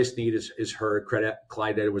L'Jarius Sneed is hurt.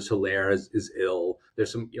 Clyde Edwards-Helaire is ill.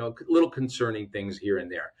 There's some, little concerning things here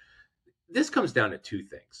and there. This comes down to two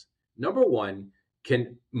things. Number one,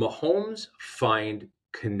 can Mahomes find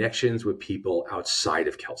connections with people outside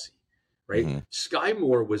of Kelsey, right? Mm-hmm. Sky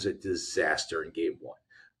Moore was a disaster in game one.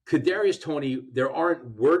 Kadarius Toney, there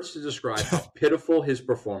aren't words to describe how pitiful his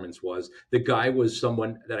performance was. The guy was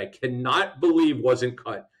someone that I cannot believe wasn't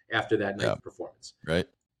cut after that night's performance. Right.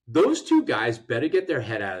 Those two guys better get their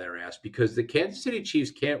head out of their ass, because the Kansas City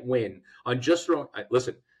Chiefs can't win on just throwing.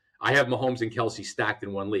 Listen, I have Mahomes and Kelsey stacked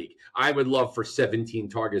in one league. I would love for 17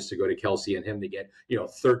 targets to go to Kelsey and him to get,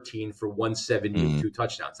 13 for 170 and 2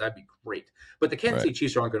 touchdowns. That'd be great. But the Kansas City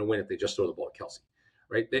Chiefs aren't going to win if they just throw the ball to Kelsey.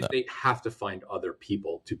 Right? They have to find other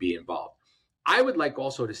people to be involved. I would like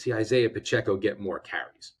also to see Isaiah Pacheco get more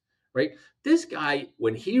carries, right? This guy,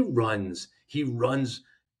 when he runs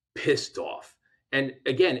pissed off. And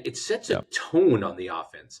again, it sets a tone on the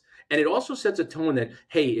offense. And it also sets a tone that,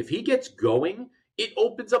 hey, if he gets going, it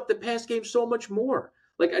opens up the pass game so much more.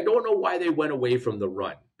 Like, I don't know why they went away from the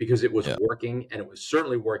run, because it was working, and it was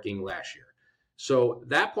certainly working last year. So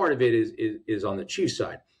that part of it is on the Chiefs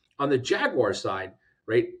side. On the Jaguars side,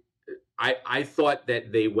 right, I thought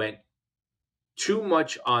that they went too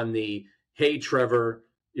much on the, hey, Trevor,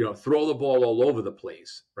 throw the ball all over the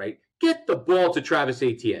place, right? Get the ball to Travis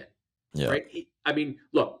Etienne, right?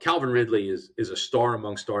 Look, Calvin Ridley is a star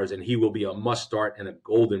among stars, and he will be a must start and a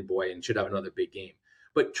golden boy and should have another big game.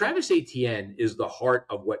 But Travis Etienne is the heart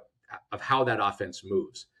of how that offense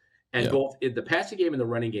moves. And both in the passing game and the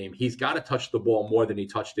running game, he's got to touch the ball more than he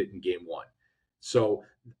touched it in game one. So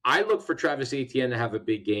I look for Travis Etienne to have a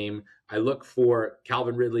big game. I look for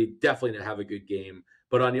Calvin Ridley definitely to have a good game.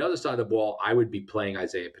 But on the other side of the ball, I would be playing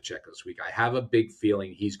Isaiah Pacheco this week. I have a big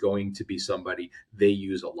feeling he's going to be somebody they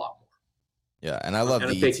use a lot more. Yeah, and I love I'm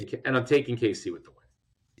taking KC with the win.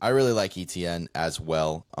 I really like Etienne as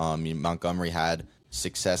well. Montgomery had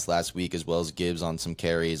success last week, as well as Gibbs on some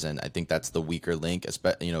carries, and I think that's the weaker link.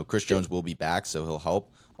 Chris Jones will be back, so he'll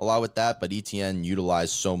help a lot with that. But Etienne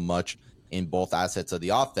utilized so much in both assets of the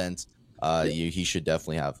offense, he should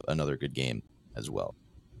definitely have another good game as well.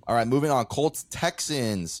 All right, moving on. Colts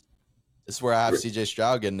Texans. This is where I have CJ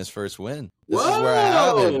Stroud getting his first win. This is where I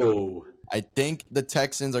have him. I think the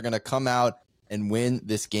Texans are going to come out and win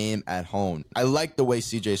this game at home. I like the way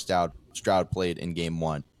CJ Stroud played in game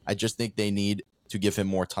one. I just think they need to give him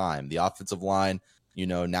more time. The offensive line,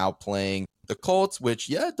 now playing the Colts, which,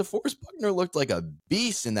 DeForest Buckner looked like a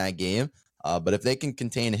beast in that game. But if they can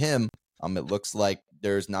contain him, it looks like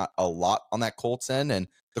there's not a lot on that Colts end. And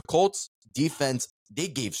the Colts defense, they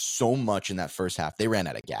gave so much in that first half. They ran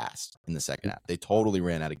out of gas in the second half. They totally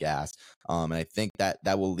ran out of gas. And I think that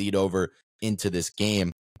will lead over into this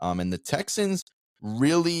game. And the Texans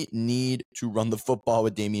really need to run the football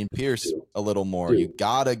with Dameon Pierce a little more. You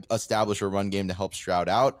got to establish a run game to help Stroud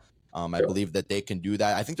out. I believe that they can do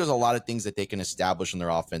that. I think there's a lot of things that they can establish in their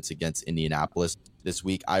offense against Indianapolis this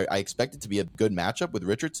week. I expect it to be a good matchup with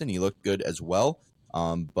Richardson. He looked good as well.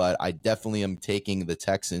 But I definitely am taking the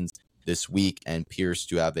Texans this week and Pierce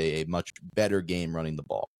to have a much better game running the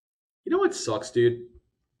ball. You know what sucks, dude?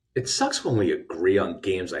 It sucks when we agree on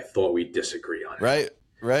games I thought we'd disagree on.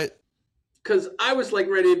 Right. Because I was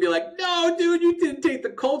ready to be like, no, dude, you didn't take the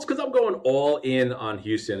Colts, because I'm going all in on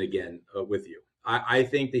Houston again with you. I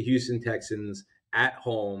think the Houston Texans at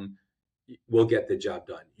home will get the job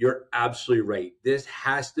done. You're absolutely right. This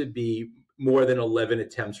has to be more than 11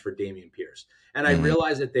 attempts for Dameon Pierce. And I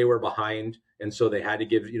realized that they were behind, and so they had to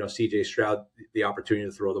give CJ Stroud the opportunity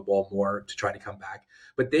to throw the ball more to try to come back.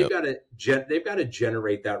 But they've got to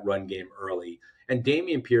generate that run game early. And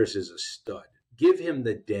Dameon Pierce is a stud. Give him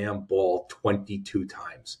the damn ball 22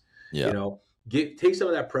 times. Take some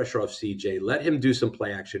of that pressure off CJ. Let him do some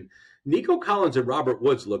play action. Nico Collins and Robert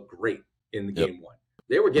Woods looked great in the game one.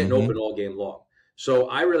 They were getting open all game long. So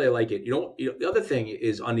I really like it. The other thing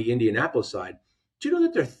is on the Indianapolis side, do you know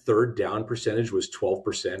that their third down percentage was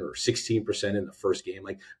 12% or 16% in the first game?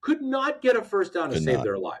 Could not get a first down to save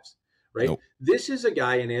their lives, right? Nope. This is a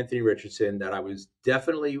guy in Anthony Richardson that I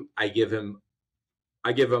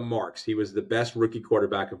give him marks. He was the best rookie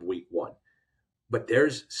quarterback of week one. But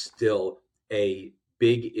there's still a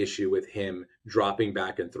big issue with him dropping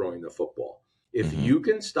back and throwing the football. If you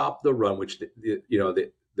can stop the run, which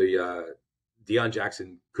Deion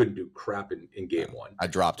Jackson couldn't do crap in game one. I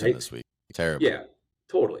dropped him this week. Terrible. Yeah,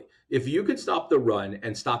 totally. If you could stop the run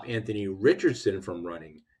and stop Anthony Richardson from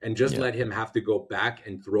running and just Yeah. let him have to go back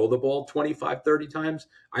and throw the ball 25, 30 times,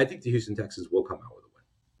 I think the Houston Texans will come out with a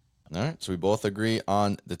win. All right, so we both agree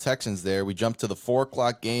on the Texans there. We jump to the 4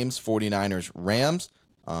 o'clock games, 49ers, Rams.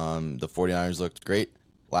 The 49ers looked great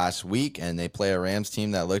last week, and they play a Rams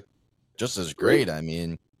team that looked just as great. I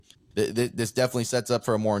mean, this definitely sets up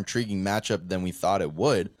for a more intriguing matchup than we thought it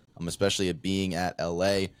would, especially it being at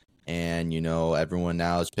LA. And, everyone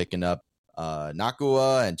now is picking up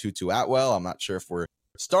Nakua and Tutu Atwell. I'm not sure if we're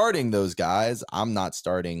starting those guys. I'm not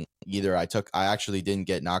starting either. I actually didn't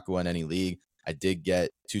get Nakua in any league. I did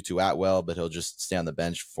get Tutu Atwell, but he'll just stay on the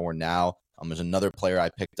bench for now. There's another player I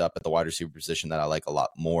picked up at the wide receiver position that I like a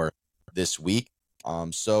lot more this week.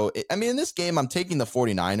 In this game, I'm taking the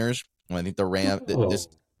 49ers. I think the Rams,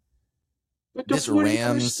 But the this 49ers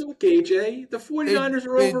Rams suck, AJ. The 49ers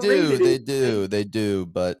are overrated. They do.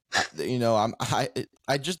 But,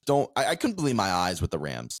 I just don't. I couldn't believe my eyes with the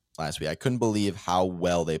Rams last week. I couldn't believe how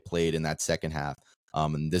well they played in that second half.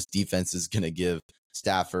 And this defense is going to give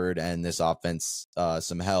Stafford and this offense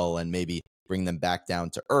some hell and maybe bring them back down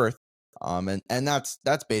to earth. And that's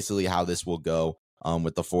basically how this will go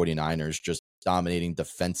with the 49ers just dominating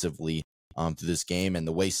defensively through this game. And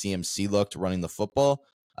the way CMC looked running the football,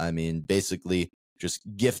 basically just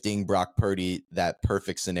gifting Brock Purdy that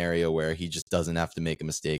perfect scenario where he just doesn't have to make a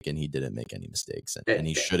mistake, and he didn't make any mistakes, and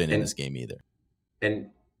he shouldn't in this game either.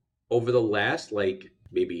 And over the last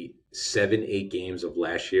maybe 7-8 games of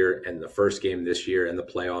last year and the first game this year and the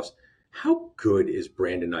playoffs, how good is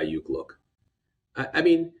Brandon Ayuk look?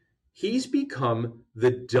 He's become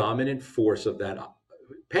the dominant force of that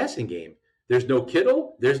passing game. There's no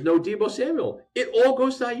Kittle. There's no Deebo Samuel. It all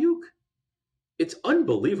goes to Ayuk. It's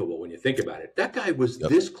unbelievable when you think about it. That guy was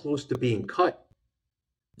this close to being cut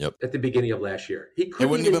at the beginning of last year. He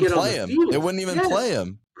couldn't even get on the field. They wouldn't even play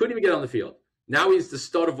him. Couldn't even get on the field. Now he's the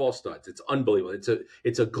stud of all studs. It's unbelievable.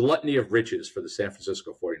 It's a gluttony of riches for the San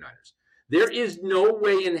Francisco 49ers. There is no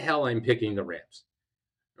way in hell I'm picking the Rams.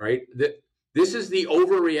 All right? This is the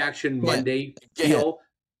overreaction Monday deal.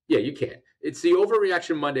 Yeah, you can. It's the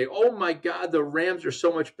overreaction Monday. Oh, my God, the Rams are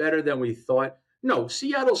so much better than we thought. No,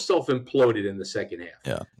 Seattle self-imploded in the second half.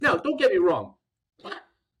 Yeah. Now, don't get me wrong.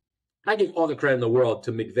 I give all the credit in the world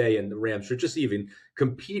to McVay and the Rams for just even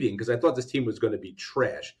competing because I thought this team was going to be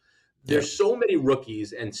trash. There's so many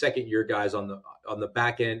rookies and second-year guys on the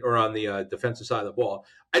back end or on the defensive side of the ball.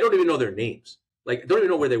 I don't even know their names. I don't even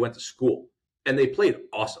know where they went to school. And they played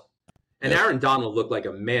awesome. And Aaron Donald looked like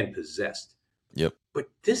a man possessed. Yep. But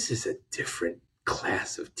this is a different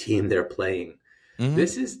class of team they're playing. Mm-hmm.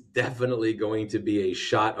 This is definitely going to be a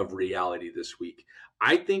shot of reality this week.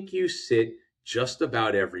 I think you sit just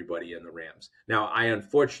about everybody in the Rams. Now, I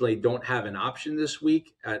unfortunately don't have an option this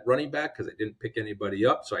week at running back because I didn't pick anybody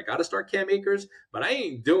up. So I got to start Cam Akers, but I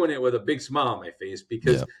ain't doing it with a big smile on my face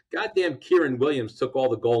because goddamn Kieran Williams took all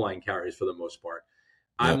the goal line carries for the most part.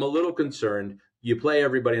 Yep. I'm a little concerned. You play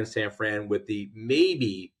everybody in San Fran with the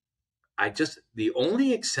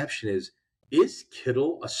only exception is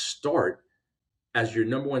Kittle a start as your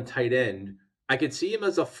number one tight end? I could see him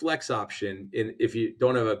as a flex option if you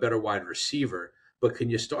don't have a better wide receiver, but can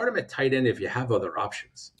you start him at tight end if you have other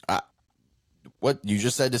options? What you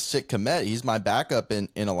just said to sit Kmet, he's my backup in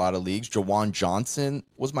a lot of leagues. Jawan Johnson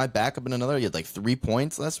was my backup in another. He had 3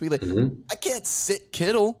 points last week. I can't sit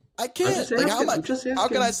Kittle. I can't. How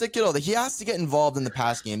can I sit Kittle? He has to get involved in the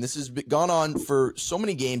pass game. This has gone on for so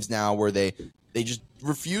many games now where they just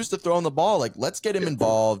refuse to throw him the ball. Let's get him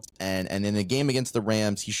involved. And in a game against the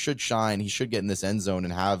Rams, he should shine. He should get in this end zone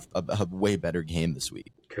and have a way better game this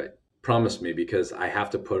week. Okay. Promise me, because I have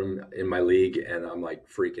to put him in my league and I'm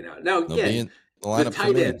freaking out. Now, again, the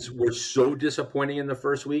tight ends were so disappointing in the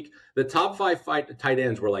first week. The top 5 tight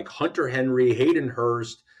ends were Hunter Henry, Hayden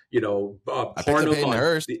Hurst, Parnell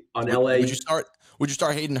on LA. Would you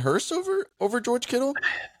start Hayden Hurst over George Kittle?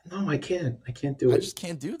 No, I can't. I can't do it. I just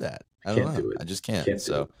can't do that. I don't know. I just can't.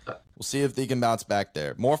 So we'll see if they can bounce back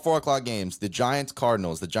there. More 4 o'clock games. The Giants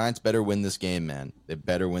Cardinals. The Giants better win this game, man. They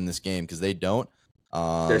better win this game because they don't.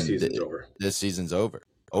 Their season's over. This season's over.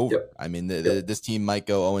 Yep. This team might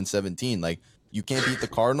go 0-17. You can't beat the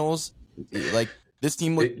Cardinals. This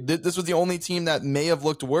team. This was the only team that may have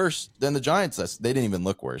looked worse than the Giants. They didn't even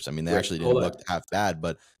look worse. They actually didn't look half bad.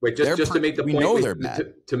 But just to make the point, we know they're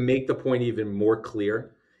bad. To make the point even more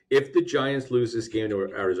clear, if the Giants lose this game to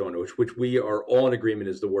Arizona, which we are all in agreement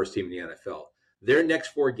is the worst team in the NFL, their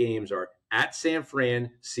next 4 games are at San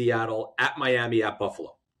Fran, Seattle, at Miami, at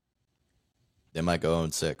Buffalo. They might go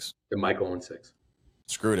 0-6. They might go 0-6.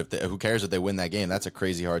 Screw it. Who cares if they win that game? That's a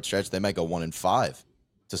crazy hard stretch. They might go 1-5.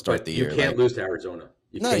 to start But the you year. can't Like, lose to Arizona.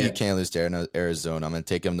 You no, you can't. can't lose to Arizona. I'm going to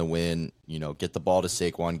take them to win, get the ball to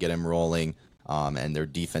Saquon, get him rolling. And their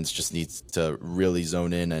defense just needs to really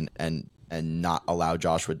zone in and not allow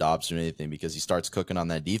Joshua Dobbs to do anything, because he starts cooking on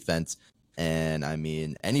that defense. And I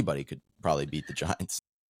mean, anybody could probably beat the Giants.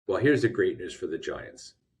 Well, here's the great news for the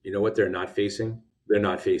Giants. You know what they're not facing? They're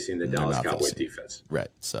not facing the And they're Dallas not Cowboys facing defense. right.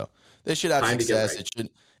 So they should have Time to get success. right.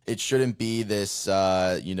 It shouldn't be this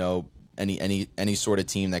any sort of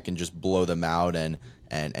team that can just blow them out and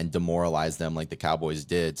demoralize them like the Cowboys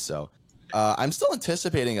did. So I'm still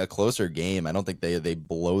anticipating a closer game. I don't think they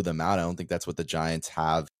blow them out. I don't think that's what the Giants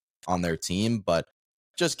have on their team, but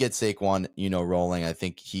just get Saquon, rolling. I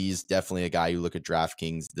think he's definitely a guy you look at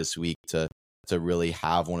DraftKings this week to really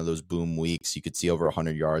have one of those boom weeks. You could see over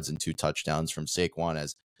 100 yards and 2 touchdowns from Saquon,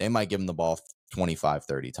 as they might give him the ball 25,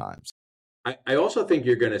 30 times. I also think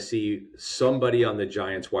you're going to see somebody on the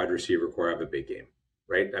Giants wide receiver core have a big game,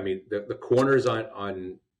 right? I mean, the corners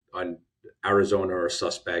on Arizona are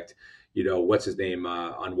suspect. What's his name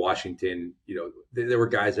on Washington? There were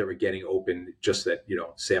guys that were getting open, just that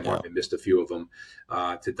Sam Hartman missed a few of them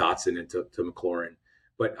to Dotson and to McLaurin.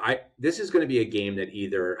 But this is going to be a game that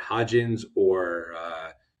either Hodgins or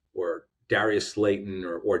Darius Slayton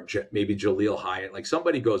or maybe Jaleel Hyatt, like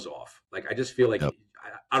somebody goes off. Like I just feel like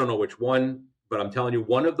I don't know which one, but I'm telling you,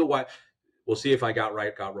 one of the wide. We'll see if I got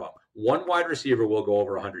wrong. One wide receiver will go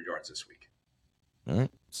over 100 yards this week. All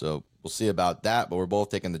right, so we'll see about that. But we're both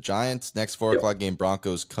taking the Giants. Next 4 o'clock game,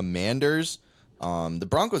 Broncos Commanders. The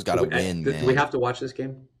Broncos got to win. Do we have to watch this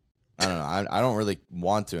game? I don't know. I don't really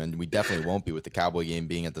want to, and we definitely won't be with the Cowboy game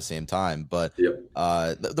being at the same time. But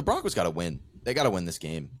the Broncos got to win. They got to win this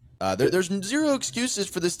game. There's zero excuses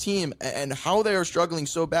for this team and how they are struggling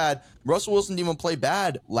so bad. Russell Wilson didn't even play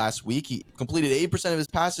bad last week. He completed 80% of his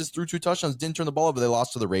passes, threw 2 touchdowns, didn't turn the ball over. They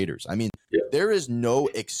lost to the Raiders. I mean, there is no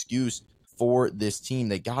excuse for this team.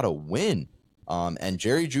 They got to win. And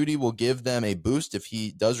Jerry Jeudy will give them a boost if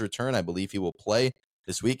he does return. I believe he will play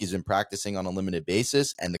this week. He's been practicing on a limited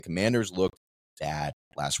basis, and the Commanders looked bad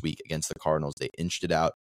last week against the Cardinals. They inched it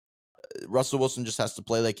out. Russell Wilson just has to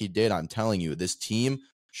play like he did. I'm telling you, this team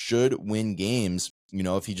should win games,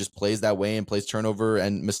 if he just plays that way and plays turnover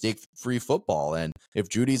and mistake-free football. And if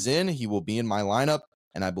Judy's in, he will be in my lineup,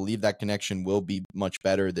 and I believe that connection will be much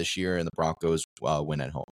better this year, and the Broncos win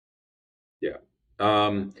at home. Yeah.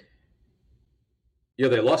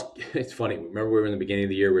 They lost. It's funny. Remember, we were in the beginning of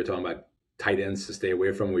the year, we were talking about tight ends to stay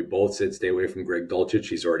away from. We both said stay away from Greg Dulcich.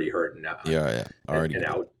 He's already hurt and out. Already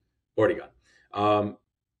out. Already gone.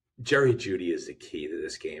 Jerry Jeudy is the key to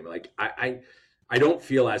this game. Like I don't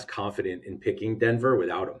feel as confident in picking Denver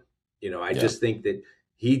without him. I just think that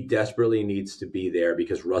he desperately needs to be there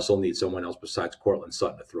because Russell needs someone else besides Cortland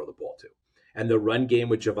Sutton to throw the ball to. And the run game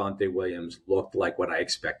with Javonte Williams looked like what I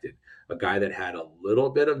expected. A guy that had a little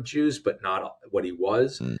bit of juice, but not what he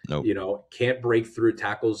was. Nope. Can't break through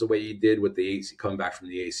tackles the way he did with the AC, coming back from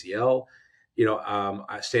the ACL.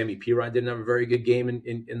 Sammy Pirine didn't have a very good game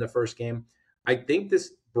in the first game. I think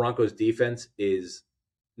this Broncos defense is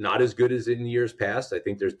not as good as in years past. I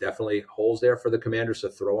think there's definitely holes there for the Commanders to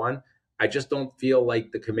throw on. I just don't feel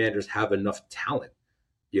like the Commanders have enough talent,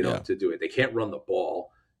 to do it. They can't run the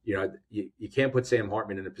ball. You can't put Sam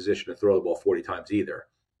Hartman in a position to throw the ball 40 times either.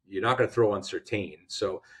 You're not going to throw on Surtain.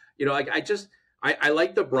 So, I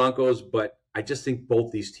like the Broncos, but I just think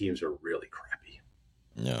both these teams are really crappy.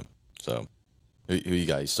 Yeah. So who you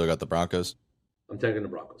got? You still got the Broncos? I'm taking the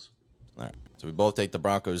Broncos. All right. So we both take the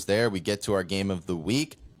Broncos there. We get to our game of the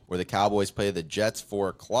week where the Cowboys play the Jets 4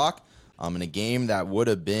 o'clock. In a game that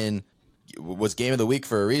was game of the week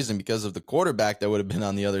for a reason because of the quarterback that would have been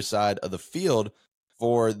on the other side of the field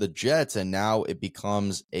for the Jets, and now it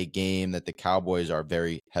becomes a game that the Cowboys are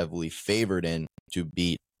very heavily favored in to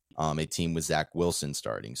beat a team with Zach Wilson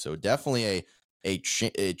starting. So definitely a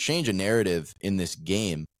change of narrative in this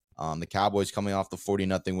game. The Cowboys coming off the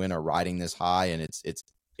 40-0 win are riding this high, and it's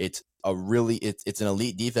an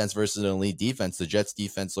elite defense versus an elite defense. The Jets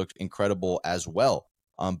defense looked incredible as well.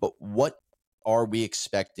 But what are we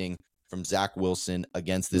expecting from Zach Wilson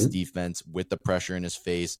against this defense with the pressure in his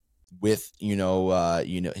face? With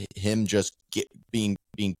him just being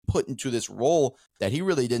put into this role that he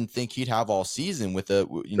really didn't think he'd have all season.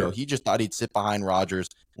 He just thought he'd sit behind Rodgers,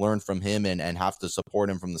 learn from him, and have to support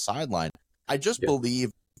him from the sideline. I just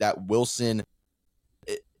believe that Wilson,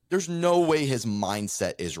 there's no way his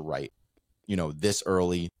mindset is right. This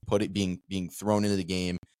early, being thrown into the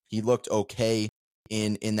game. He looked okay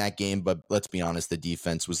in that game, but let's be honest, the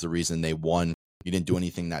defense was the reason they won. He didn't do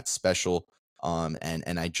anything that special.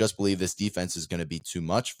 And I just believe this defense is going to be too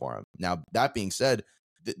much for him. Now, that being said,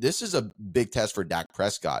 this is a big test for Dak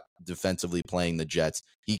Prescott defensively playing the Jets.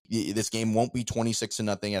 This game won't be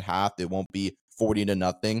 26-0 at half. It won't be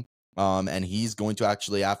 40-0. And he's going to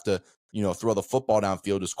actually have to, throw the football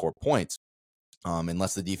downfield to score points.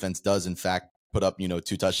 Unless the defense does, in fact, put up, 2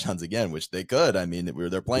 touchdowns again, which they could. I mean,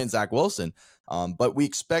 they're playing Zach Wilson. But we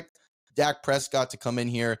expect Dak Prescott to come in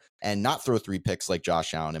here and not throw 3 picks like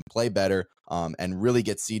Josh Allen and play better and really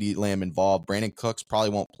get CeeDee Lamb involved. Brandon Cooks probably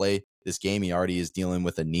won't play this game. He already is dealing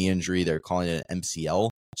with a knee injury. They're calling it an MCL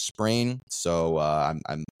sprain. So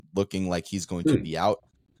I'm looking like he's going to be out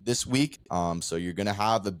this week. So you're going to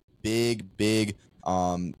have a big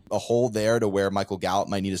a hole there to where Michael Gallup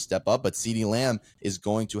might need to step up, but CeeDee Lamb is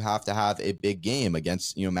going to have a big game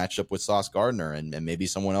against, matched up with Sauce Gardner, and maybe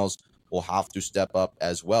someone else will have to step up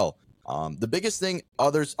as well. The biggest thing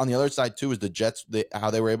others on the other side too is the Jets, how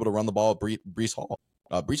they were able to run the ball with Breece Hall.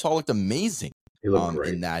 Breece Hall looked amazing. He looked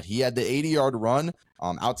great. In that he had the 80-yard run.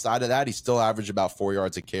 Outside of that, he still averaged about 4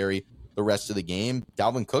 yards a carry the rest of the game.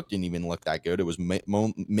 Dalvin Cook didn't even look that good. It was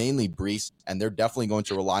mainly Breece, and they're definitely going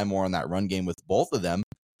to rely more on that run game with both of them.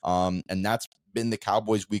 And that's been the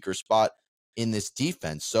Cowboys' weaker spot in this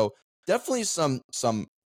defense. So definitely some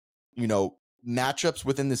matchups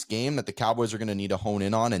within this game that the Cowboys are going to need to hone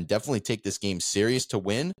in on and definitely take this game serious to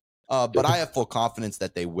win. But I have full confidence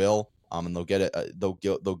that they will, and they'll get it.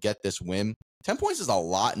 They'll get this win. 10 points is a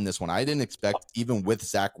lot in this one. I didn't expect, even with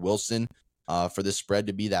Zach Wilson, for this spread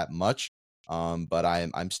to be that much. But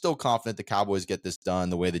I'm still confident the Cowboys get this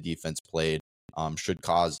done. The way the defense played should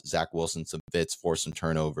cause Zach Wilson some fits, force some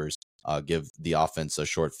turnovers, give the offense a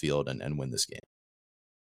short field, and win this game.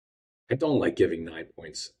 I don't like giving 9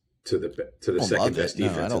 points to the second best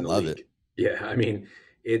defense in the league. Yeah, I mean,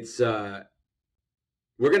 it's we're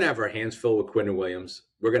gonna have our hands filled with Quinn Williams.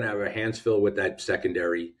 We're gonna have our hands filled with that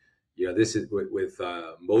secondary. This is with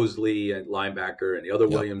Mosley at linebacker and the other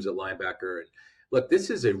Williams at linebacker. And look, this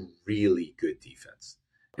is a really good defense.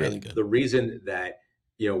 Really and good. The reason that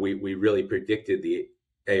we really predicted the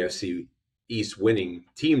AFC East winning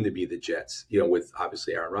team to be the Jets, with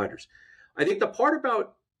obviously Aaron Rodgers. I think the part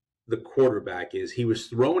about the quarterback is he was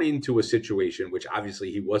thrown into a situation which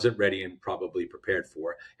obviously he wasn't ready and probably prepared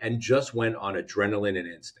for, and just went on adrenaline and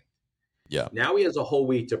instinct. Yeah. Now he has a whole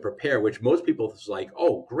week to prepare, which most people is like,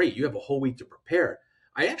 oh, great, you have a whole week to prepare.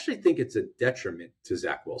 I actually think it's a detriment to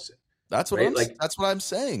Zach Wilson. That's what that's what I'm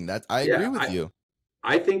saying. That I agree with you.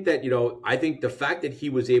 I think that, I think the fact that he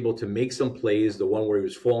was able to make some plays, the one where he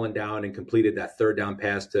was falling down and completed that third down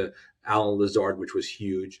pass to Alan Lazard, which was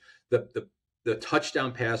huge. The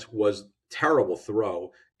touchdown pass was terrible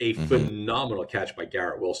throw, a phenomenal catch by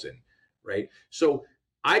Garrett Wilson, right? So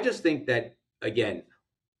I just think that, again,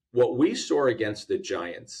 what we saw against the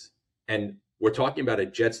Giants, and we're talking about a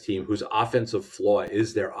Jets team whose offensive flaw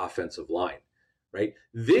is their offensive line, right?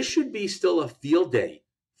 This should be still a field day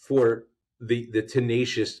for the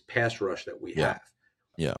tenacious pass rush that we have.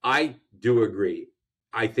 Yeah. I do agree.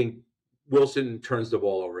 I think Wilson turns the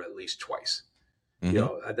ball over at least twice.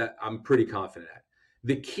 That I'm pretty confident at.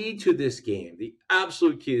 The key to this game, the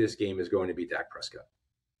absolute key to this game is going to be Dak Prescott.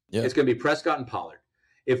 Yeah. It's going to be Prescott and Pollard.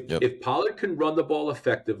 If Pollard can run the ball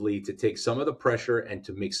effectively to take some of the pressure and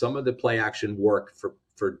to make some of the play action work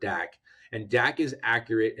for Dak, and Dak is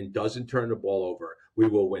accurate and doesn't turn the ball over, we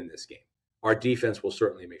will win this game. Our defense will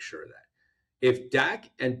certainly make sure of that. If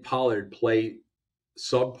Dak and Pollard play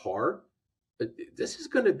subpar, this is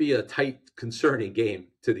going to be a tight, concerning game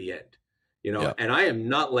to the end. And I am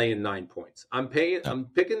not laying 9 points. I'm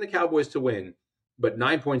picking the Cowboys to win, but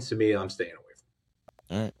 9 points to me, I'm staying away from.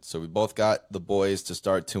 All right, so we both got the boys to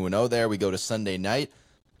start 2-0 there. We go to Sunday night,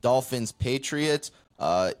 Dolphins-Patriots.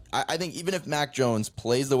 I think even if Mac Jones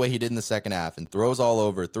plays the way he did in the second half and throws all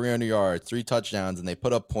over, 300 yards, 3 touchdowns, and they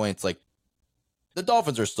put up points, like, the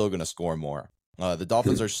Dolphins are still going to score more. The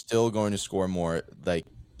Dolphins are still going to score more. Like,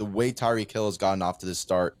 the way Tyreek Hill has gotten off to this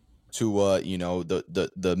start to,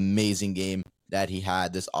 the amazing game that he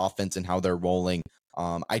had, this offense and how they're rolling.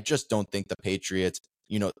 I just don't think the Patriots,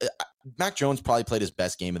 Mac Jones probably played his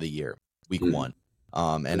best game of the year, week 1.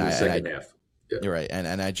 And in the second half. Yeah. You're right.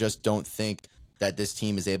 And I just don't think that this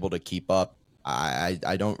team is able to keep up.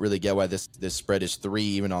 I don't really get why this spread is 3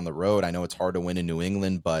 even on the road. I know it's hard to win in New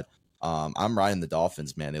England, but I'm riding the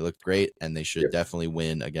Dolphins, man. They look great, and they should definitely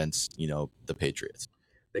win against, the Patriots.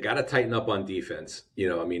 They got to tighten up on defense. We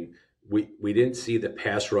didn't see the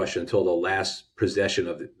pass rush until the last possession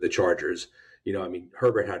of the Chargers.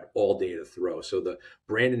 Herbert had all day to throw. So the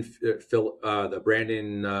Brandon, why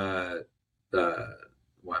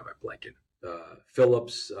am I blanking?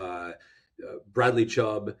 Phillips, Bradley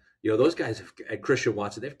Chubb, those guys and Christian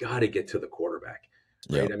Watson, they've got to get to the quarterback,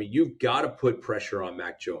 Yeah. right? I mean, you've got to put pressure on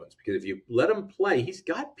Mac Jones because if you let him play, he's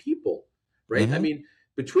got people, right? I mean,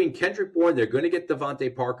 between Kendrick Bourne, they're going to get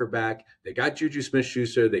Devontae Parker back. They got Juju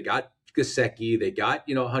Smith-Schuster. They got Gesicki. They got,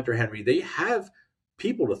 Hunter Henry. They have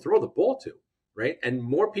people to throw the ball to, right? And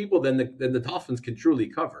more people than the Dolphins can truly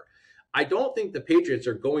cover. I don't think the Patriots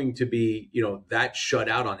are going to be, that shut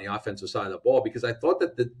out on the offensive side of the ball because I thought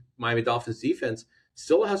that the Miami Dolphins defense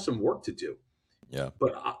still has some work to do. Yeah,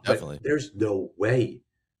 definitely. But there's no way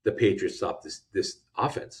the Patriots stop this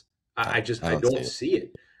offense. I don't see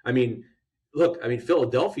it. I mean, look,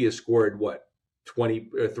 Philadelphia scored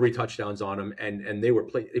 23 touchdowns on them, and they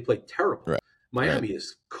played terrible. Right. Miami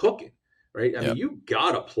is cooking, right? I mean, you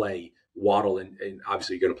gotta play Waddle and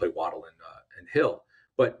obviously you're gonna play Waddle and Hill.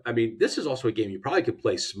 But I mean, this is also a game you probably could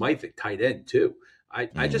play Smythe at tight end too.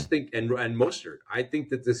 I just think and Mostert. I think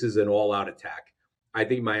that this is an all-out attack. I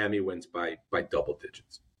think Miami wins by double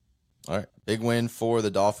digits. All right, big win for the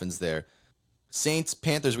Dolphins there. Saints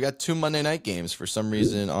Panthers. We got 2 Monday night games for some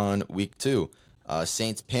reason on week 2.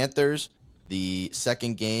 Saints Panthers. The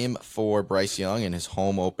second game for Bryce Young in his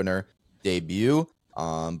home opener debut.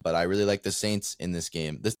 But I really like the Saints in this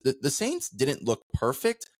game. The Saints didn't look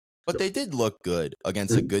perfect, but they did look good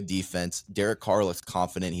against a good defense. Derek Carr looks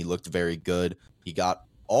confident. He looked very good. He got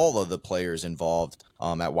all of the players involved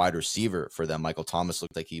at wide receiver for them. Michael Thomas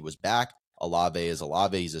looked like he was back. Olave is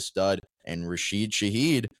Olave. He's a stud. And Rashid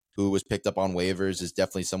Shaheed, who was picked up on waivers, is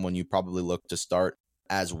definitely someone you probably look to start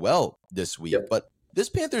as well this week. Yep. But this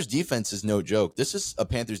Panthers defense is no joke. This is a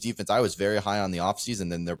Panthers defense I was very high on the offseason,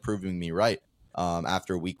 then they're proving me right.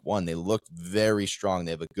 After week 1, they looked very strong.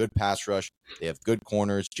 They have a good pass rush. They have good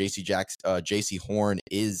corners. JC Horn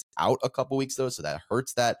is out a couple weeks though, so that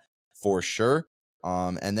hurts that for sure.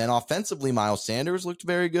 And then offensively, Miles Sanders looked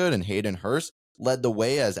very good, and Hayden Hurst led the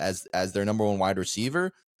way as their number 1 wide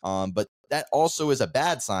receiver. But that also is a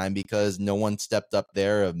bad sign because no one stepped up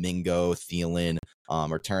there of Mingo, Thielen,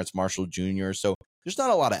 or Terrence Marshall Jr. So there's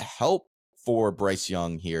not a lot of help for Bryce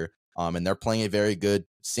Young here. And they're playing a very good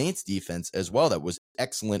Saints defense as well that was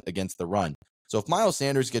excellent against the run. So if Miles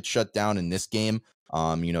Sanders gets shut down in this game,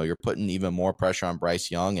 you're putting even more pressure on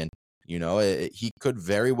Bryce Young, and he could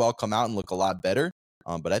very well come out and look a lot better.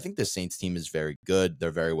 But I think the Saints team is very good. They're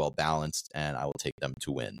very well balanced, and I will take them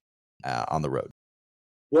to win on the road.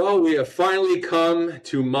 Well, we have finally come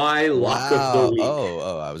to my lock of the week.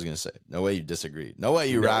 Oh, I was going to say, no way you disagree. No way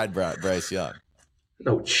you ride Bryce Young.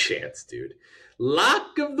 No chance, dude.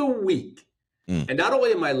 Lock of the week. And not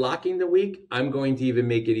only am I locking the week, I'm going to even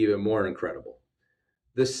make it even more incredible.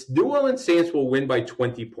 The New Orleans Saints will win by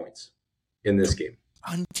 20 points in this game.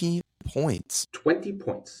 20 points. 20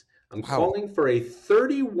 points. I'm calling for a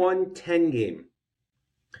 31-10 game.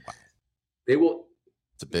 Wow.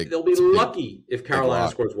 They'll be lucky if Carolina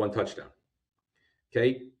scores 1 touchdown.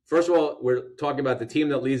 Okay? First of all, we're talking about the team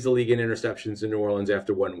that leads the league in interceptions in New Orleans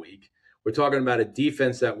after 1 week. We're talking about a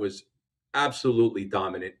defense that was absolutely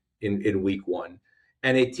dominant in week 1,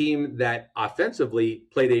 and a team that offensively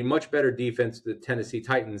played a much better defense than the Tennessee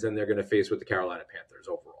Titans than they're going to face with the Carolina Panthers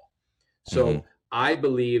overall. So I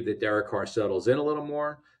believe that Derek Carr settles in a little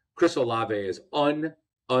more. Chris Olave is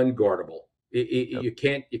unguardable. You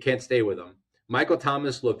can't stay with him. Michael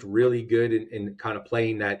Thomas looked really good in kind of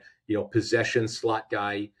playing that possession slot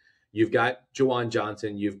guy. You've got Juwan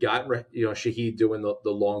Johnson. You've got Shaheed doing the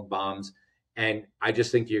long bombs. And I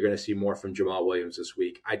just think you're going to see more from Jamal Williams this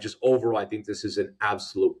week. I think this is an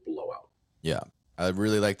absolute blowout. Yeah, I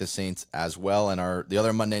really like the Saints as well. And the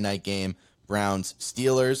other Monday night game,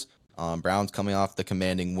 Browns-Steelers. Browns coming off the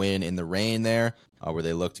commanding win in the rain there, where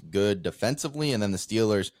they looked good defensively. And then the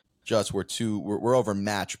Steelers just were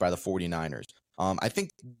overmatched by the 49ers. I think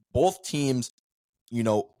both teams,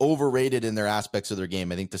 overrated in their aspects of their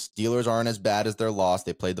game. I think the Steelers aren't as bad as their loss.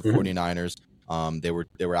 They played the 49ers.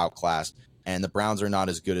 They were outclassed. And the Browns are not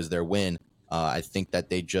as good as their win. I think that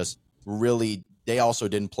they also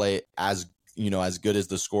didn't play as good as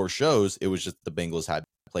the score shows. It was just the Bengals had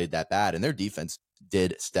played that bad, and their defense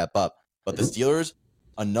did step up. But the Steelers,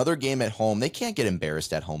 another game at home, they can't get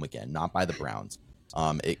embarrassed at home again, not by the Browns.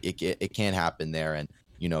 It can't happen there. And,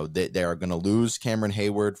 they are going to lose Cameron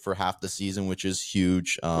Hayward for half the season, which is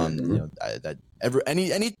huge. That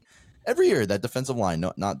every year, that defensive line,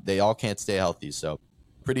 they all can't stay healthy. So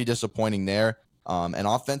pretty disappointing there. And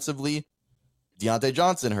offensively, Deontay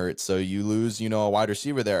Johnson hurts, so you lose, a wide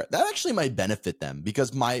receiver there. That actually might benefit them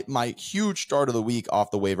because my huge start of the week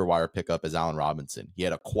off the waiver wire pickup is Allen Robinson. He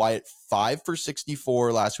had a quiet 5 for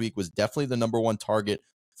 64 last week, was definitely the number 1 target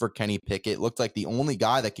for Kenny Pickett. Looked like the only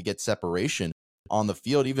guy that could get separation on the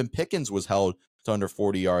field. Even Pickens was held to under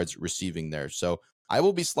 40 yards receiving there. So I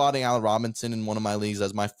will be slotting Allen Robinson in one of my leagues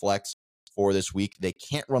as my flex for this week. They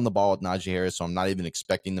can't run the ball with Najee Harris, so I'm not even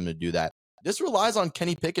expecting them to do that. This relies on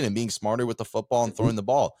Kenny Pickett and being smarter with the football and throwing the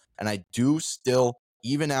ball. And I do still,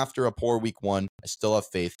 even after a poor week one, I still have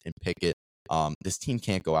faith in Pickett. This team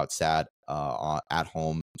can't go out sad at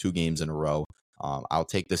home 2 games in a row. I'll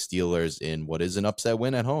take the Steelers in what is an upset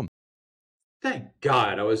win at home. Thank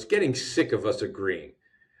God. I was getting sick of us agreeing.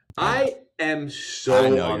 I am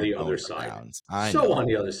so on the other side. On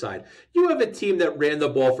the other side. You have a team that ran the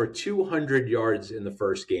ball for 200 yards in the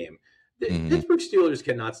first game. The Pittsburgh Steelers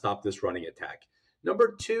cannot stop this running attack.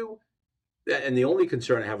 Number 2, and the only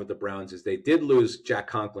concern I have with the Browns is they did lose Jack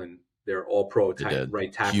Conklin, their all-pro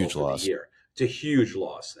right tackle for the year. It's a huge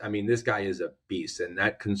loss. I mean, this guy is a beast, and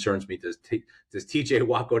that concerns me. Does TJ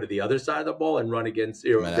Watt go to the other side of the ball and run against,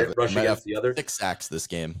 rush against the other? 6 sacks this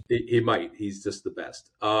game. He might. He's just the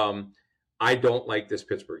best. I don't like this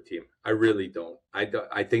Pittsburgh team. I really don't.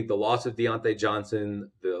 I think the loss of Deontay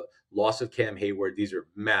Johnson, the loss of Cam Hayward, these are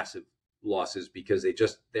massive losses because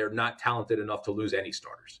they're not talented enough to lose any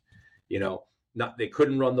starters. They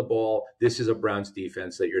couldn't run the ball. This is a Browns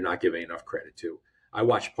defense that you're not giving enough credit to. I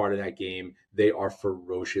watched part of that game. They are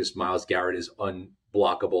ferocious. Myles Garrett is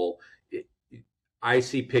unblockable. I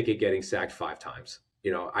see Pickett getting sacked 5 times.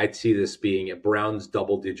 I'd see this being a Browns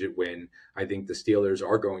double-digit win. I think the Steelers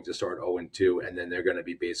are going to start 0-2, and then they're going to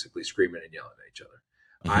be basically screaming and yelling at each other.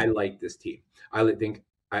 I like this team.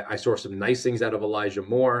 I saw some nice things out of Elijah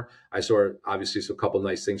Moore. I saw, obviously, a couple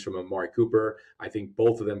nice things from Amari Cooper. I think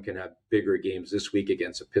both of them can have bigger games this week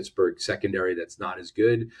against a Pittsburgh secondary that's not as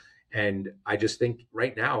good. And I just think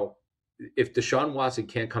right now, if Deshaun Watson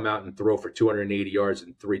can't come out and throw for 280 yards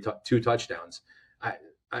and 2 touchdowns,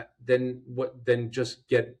 then just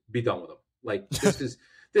be done with him. Like this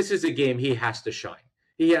is a game he has to shine.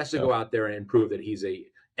 He has to go out there and prove that he's a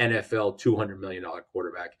NFL $200 million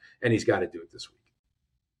quarterback, and he's got to do it this week.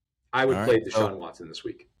 I would play Deshaun Watson this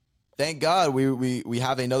week. Thank God we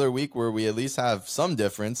have another week where we at least have some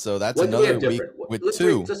difference. So that's another week with let's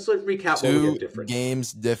recap 2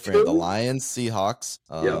 games different. 2? The Lions, Seahawks,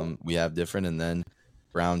 we have different, and then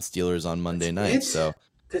Browns, Steelers on Monday night. So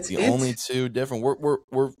that's the only 2 different.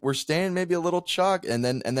 We're staying maybe a little chalk, and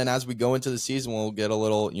then as we go into the season, we'll get a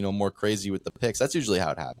little more crazy with the picks. That's usually how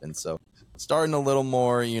it happens. So starting a little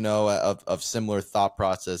more of similar thought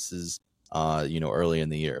processes. Early in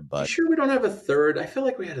the year, but you sure we don't have a third? I feel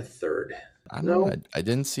like we had a third. I know. I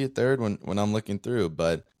didn't see a third when I'm looking through,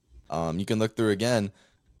 but you can look through again.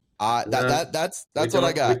 That's what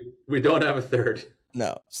I got. We don't have a third.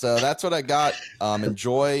 No, so that's what I got.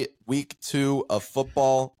 Enjoy week 2 of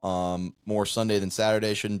football. More Sunday than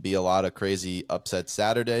Saturday. Shouldn't be a lot of crazy upset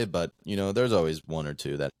Saturday, but there's always 1 or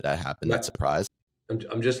 2 that happen. That surprise.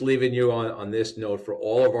 I'm just leaving you on this note for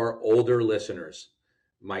all of our older listeners.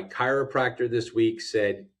 My chiropractor this week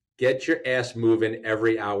said, get your ass moving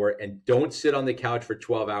every hour and don't sit on the couch for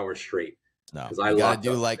 12 hours straight. No, you gotta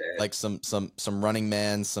do like some running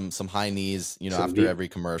man, some high knees, after every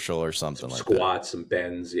commercial or something like that. Squats, some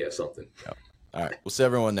bends, something. All right, we'll see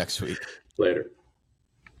everyone next week. Later.